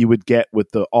thing that you would get with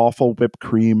the awful whipped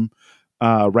cream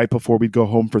right before we'd go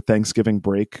home for Thanksgiving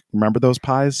break. Remember those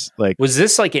pies? Like, was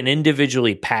this like an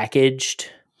individually packaged?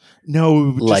 No,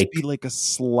 it would just be like a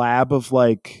slab of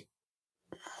like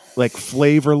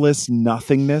flavorless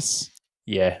nothingness.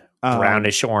 Yeah.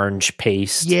 Brownish orange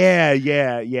paste.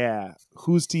 Yeah.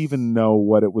 Who's to even know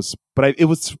what it was? But it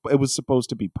was supposed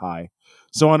to be pie.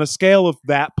 So on a scale of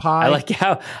that pie, I like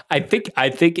how I think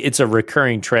it's a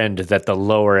recurring trend that the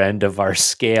lower end of our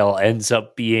scale ends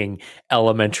up being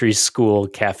elementary school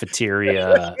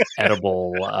cafeteria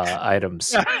edible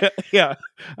items. Yeah,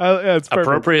 it's perfect.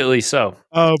 Appropriately so.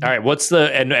 All right, what's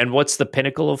the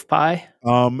pinnacle of pie?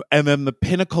 And then the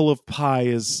pinnacle of pie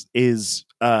is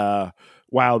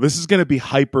wow, this is going to be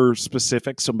hyper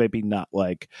specific, so maybe not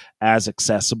like as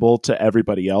accessible to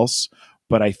everybody else,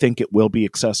 but I think it will be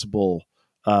accessible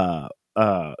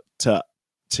to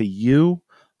you.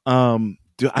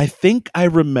 I think I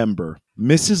remember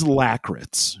Mrs.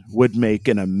 Lackritz would make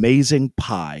an amazing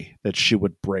pie that she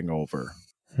would bring over.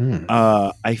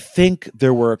 I think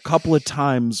there were a couple of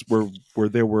times where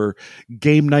there were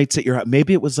game nights at your house.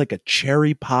 Maybe it was like a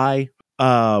cherry pie.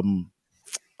 Who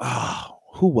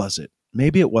was it?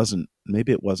 Maybe it wasn't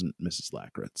Mrs.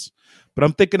 Lackritz, but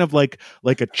I'm thinking of like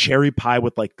a cherry pie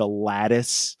with like the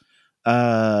lattice.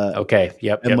 Okay.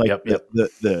 Yep. And yep.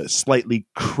 The slightly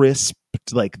crisp,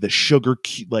 like the sugar,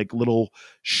 like little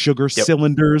sugar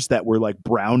cylinders that were like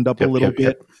browned up a little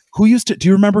bit. Do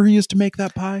you remember who used to make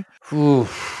that pie? Ooh,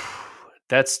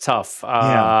 that's tough.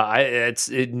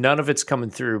 None of it's coming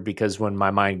through, because when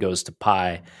my mind goes to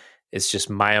pie, it's just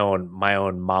my own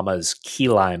mama's key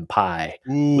lime pie.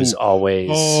 Ooh. Was always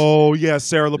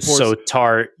Sarah Laporte, so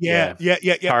tart,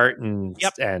 tart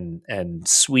and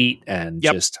sweet, and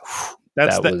just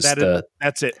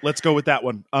that's it. Let's go with that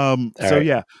one. So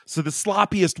the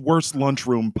sloppiest, worst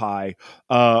lunchroom pie,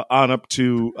 on up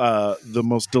to the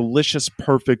most delicious,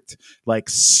 perfect, like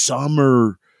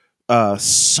summer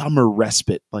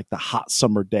respite, like the hot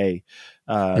summer day.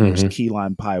 There's key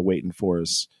lime pie waiting for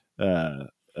us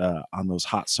on those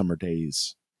hot summer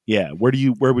days. Yeah,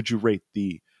 where would you rate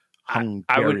the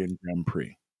Hungarian Grand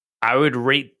Prix? I would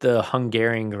rate the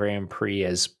Hungarian Grand Prix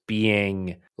as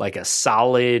being like a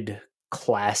solid,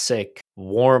 classic,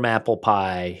 warm apple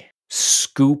pie,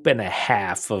 scoop and a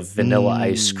half of vanilla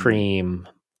ice cream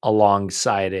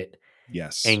alongside it.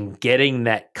 Yes. And getting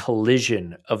that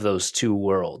collision of those two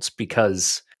worlds,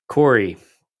 because Corey,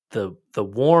 the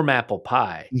warm apple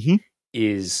pie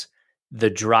is the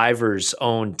driver's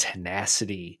own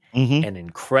tenacity and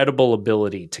incredible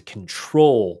ability to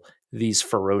control these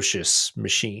ferocious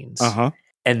machines.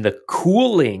 And the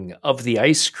cooling of the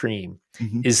ice cream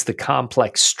is the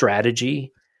complex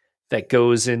strategy that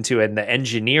goes into, and the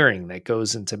engineering that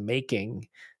goes into making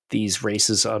these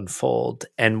races unfold.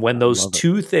 And when those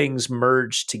two things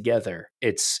merge together,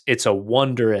 it's a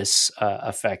wondrous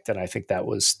effect. And I think that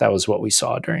was what we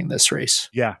saw during this race.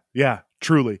 Yeah,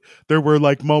 truly. There were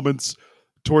like moments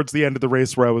towards the end of the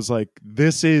race where I was like,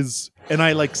 this is, and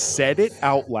I like said it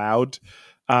out loud.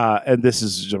 And this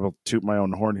is, I'll toot my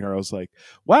own horn here. I was like,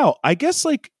 wow, I guess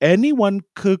like anyone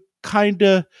could kind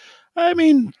of, I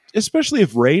mean, especially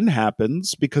if rain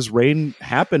happens, because rain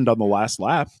happened on the last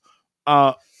lap.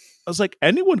 I was like,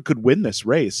 anyone could win this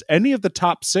race. Any of the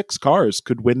top 6 cars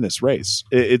could win this race.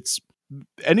 It's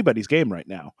anybody's game right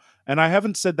now. And I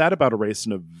haven't said that about a race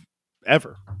in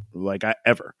ever.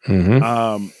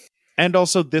 And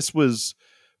also this was,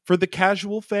 for the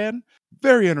casual fan,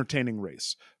 very entertaining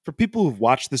race. For people who've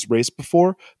watched this race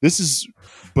before, this is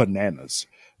bananas.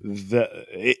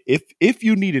 If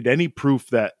you needed any proof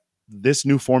that this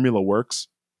new formula works,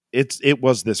 it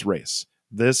was this race.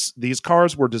 These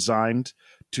cars were designed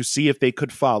to see if they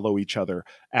could follow each other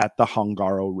at the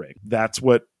Hungaro ring. That's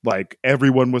what like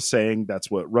everyone was saying. That's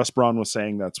what Russ Braun was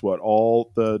saying. That's what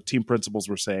all the team principals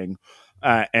were saying.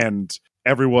 And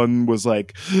everyone was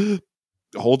like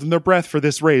holding their breath for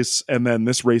this race. And then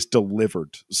this race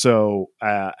delivered. So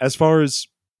as far as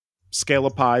scale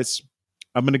of pies,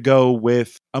 I'm going to go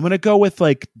with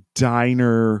like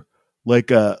diner,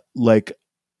 like a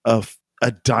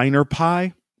diner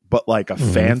pie, but like a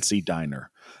fancy diner.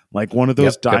 Like one of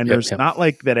those diners, not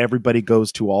like that everybody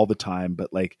goes to all the time,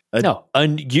 but like a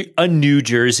New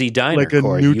Jersey diner. Like you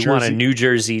want a New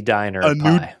Jersey diner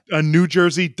pie. A New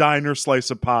Jersey diner slice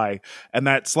of pie, and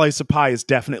that slice of pie is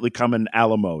definitely coming a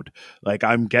la mode. Like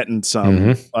I'm getting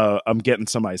some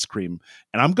ice cream,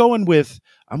 and I'm going with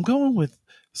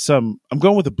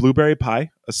a blueberry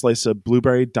pie, a slice of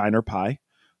blueberry diner pie.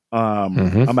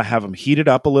 I'm gonna have them heat it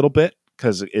up a little bit,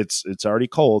 because it's already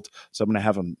cold. So I'm going to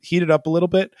have them heat it up a little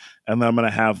bit, and then I'm going to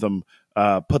have them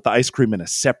put the ice cream in a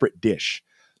separate dish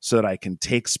so that I can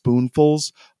take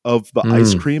spoonfuls of the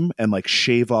ice cream and like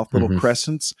shave off little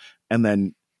crescents and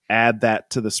then add that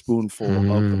to the spoonful of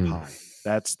the pie.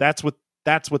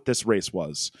 That's what this race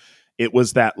was. It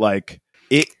was that like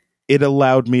it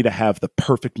allowed me to have the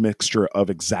perfect mixture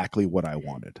of exactly what I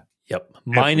wanted. Yep.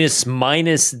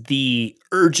 Minus the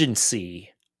urgency.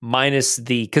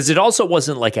 Because it also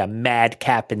wasn't like a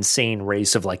madcap insane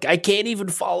race of like, I can't even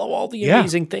follow all the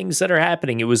amazing things that are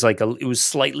happening. It was like it was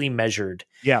slightly measured.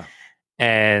 Yeah.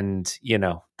 And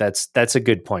that's a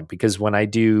good point, because when I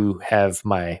do have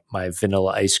my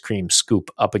vanilla ice cream scoop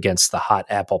up against the hot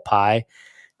apple pie,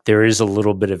 there is a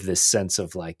little bit of this sense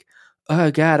of like,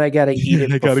 oh God, I got to eat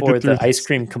it before the ice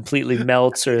cream completely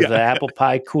melts, or the apple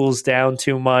pie cools down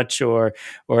too much, or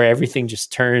everything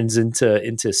just turns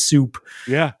into soup.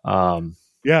 Yeah.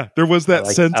 There was that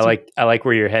sense. I like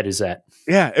where your head is at.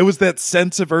 Yeah. It was that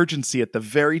sense of urgency at the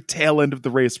very tail end of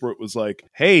the race where it was like,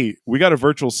 hey, we got a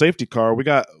virtual safety car. We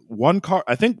got one car.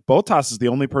 I think Bottas is the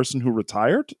only person who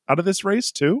retired out of this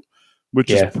race too, which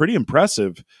is pretty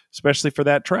impressive, especially for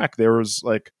that track. There was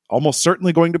like almost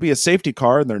certainly going to be a safety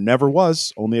car, and there never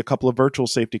was. Only a couple of virtual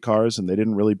safety cars, and they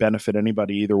didn't really benefit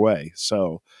anybody either way.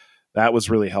 So that was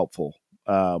really helpful.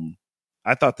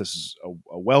 I thought this is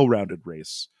a well-rounded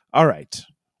race. All right.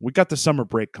 We got the summer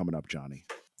break coming up, Johnny.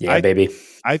 Yeah, baby.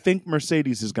 I think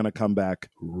Mercedes is going to come back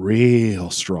real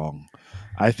strong.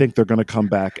 I think they're going to come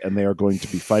back, and they are going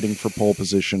to be fighting for pole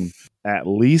position, at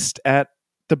least at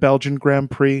the Belgian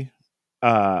Grand Prix.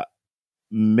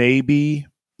 Maybe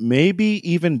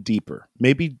even deeper.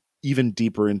 Maybe even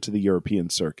deeper into the European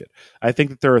circuit. I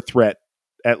think that they're a threat,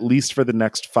 at least for the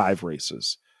next 5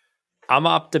 races. I'm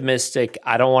optimistic.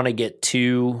 I don't want to get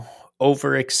too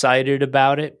overexcited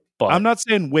about it, but I'm not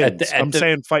saying wins. I'm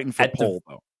saying fighting for pole,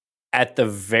 though. At the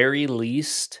very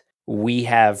least, we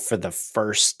have, for the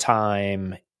first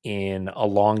time in a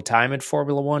long time in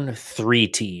Formula One, 3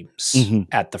 teams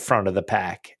at the front of the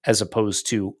pack, as opposed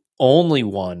to only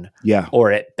 1,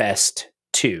 or at best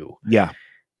 2. Yeah.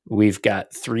 We've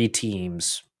got 3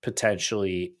 teams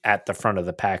potentially at the front of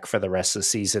the pack for the rest of the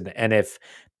season. And if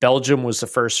Belgium was the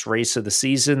first race of the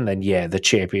season, then yeah, the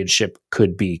championship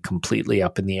could be completely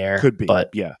up in the air. Could be,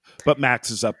 but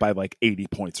Max is up by like 80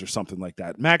 points or something like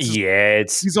that. Max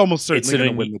is, he's almost certainly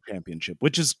going to win the championship,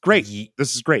 which is great.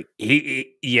 This is great.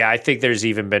 I think there's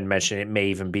even been mention it may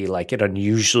even be like an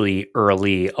unusually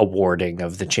early awarding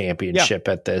of the championship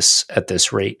at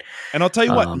this rate. And I'll tell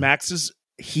you what,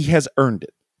 he has earned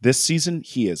it. This season,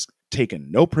 he has taken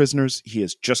no prisoners. He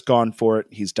has just gone for it.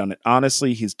 He's done it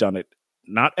honestly. He's done it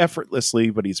not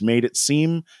effortlessly, but he's made it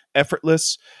seem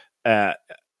effortless. I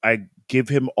give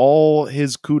him all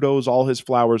his kudos, all his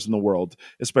flowers in the world,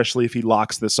 especially if he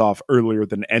locks this off earlier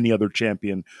than any other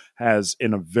champion has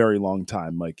in a very long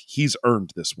time. Like, he's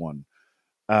earned this one.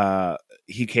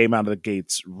 He came out of the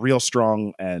gates real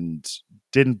strong and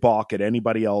didn't balk at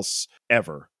anybody else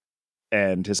ever,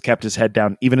 and has kept his head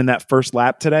down. Even in that first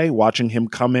lap today, watching him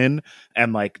come in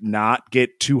and like not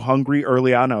get too hungry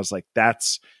early on, I was like,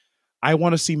 I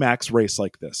want to see Max race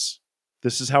like this.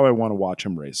 This is how I want to watch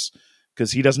him race,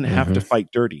 because he doesn't have to fight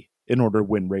dirty in order to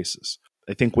win races.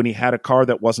 I think when he had a car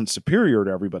that wasn't superior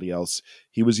to everybody else,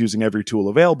 he was using every tool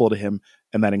available to him,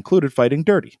 and that included fighting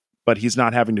dirty. But he's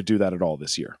not having to do that at all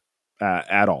this year,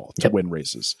 to win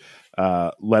races,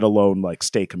 let alone like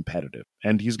stay competitive.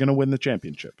 And he's going to win the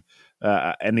championship,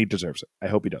 and he deserves it. I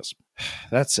hope he does.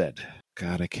 That said,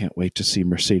 God, I can't wait to see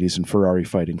Mercedes and Ferrari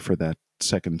fighting for that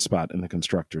second spot in the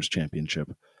Constructors' Championship,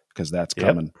 because that's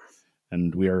coming.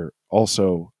 And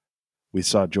we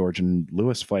saw George and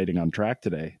Lewis fighting on track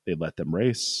today. They let them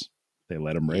race.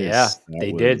 Yeah,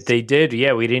 they did.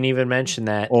 Yeah, we didn't even mention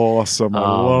that. Awesome. I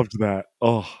loved that.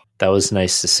 Oh, that was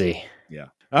nice to see. Yeah.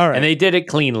 All right. And they did it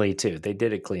cleanly too.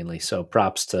 So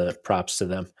props to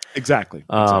them. Exactly.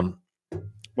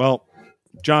 Well,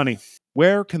 Johnny,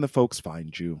 where can the folks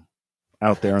find you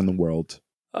out there in the world?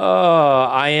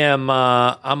 I'm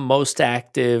most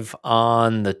active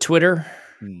on the Twitter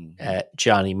at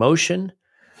Johnny Motion.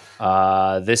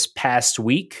 This past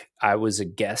week, I was a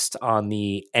guest on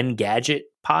the Engadget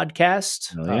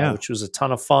podcast, which was a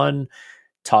ton of fun,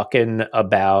 talking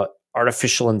about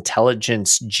artificial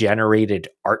intelligence generated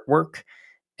artwork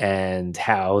and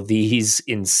how these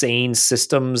insane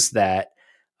systems that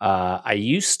I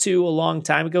used to a long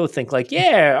time ago think like,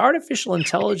 artificial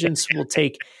intelligence will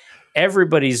take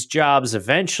everybody's jobs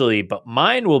eventually, but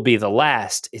mine will be the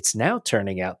last. It's now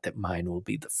turning out that mine will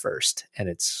be the first, and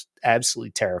it's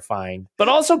absolutely terrifying, but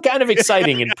also kind of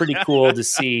exciting and pretty cool to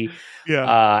see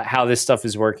how this stuff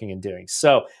is working and doing.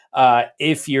 So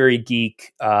if you're a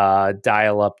geek,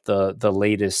 dial up the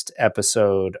latest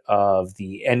episode of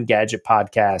the Engadget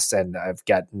podcast, and I've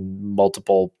got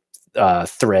multiple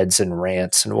threads and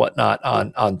rants and whatnot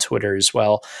on Twitter as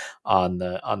well on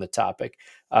the topic.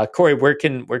 Corey, where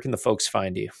can the folks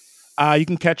find you? You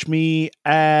can catch me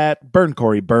at Burn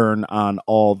Corey Burn on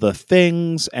all the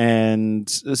things, and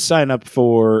sign up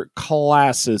for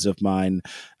classes of mine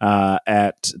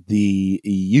at the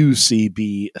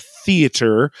UCB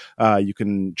Theater. You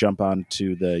can jump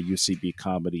onto the UCB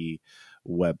Comedy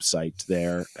website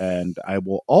there, and I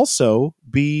will also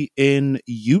be in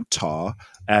Utah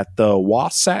at the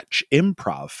Wasatch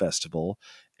Improv Festival,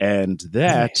 and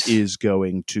that is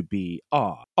going to be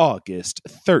on August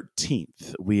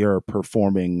 13th. We are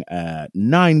performing at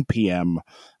 9 p.m.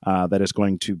 That is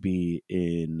going to be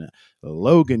in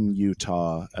Logan,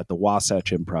 Utah at the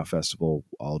Wasatch Improv Festival.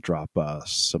 I'll drop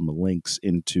some links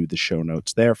into the show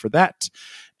notes there for that.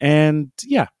 And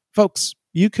yeah, folks,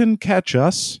 you can catch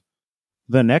us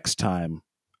the next time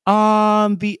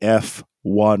on the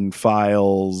F1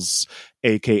 Files,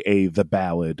 aka the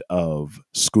Ballad of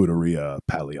Scuderia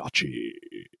Pagliacci.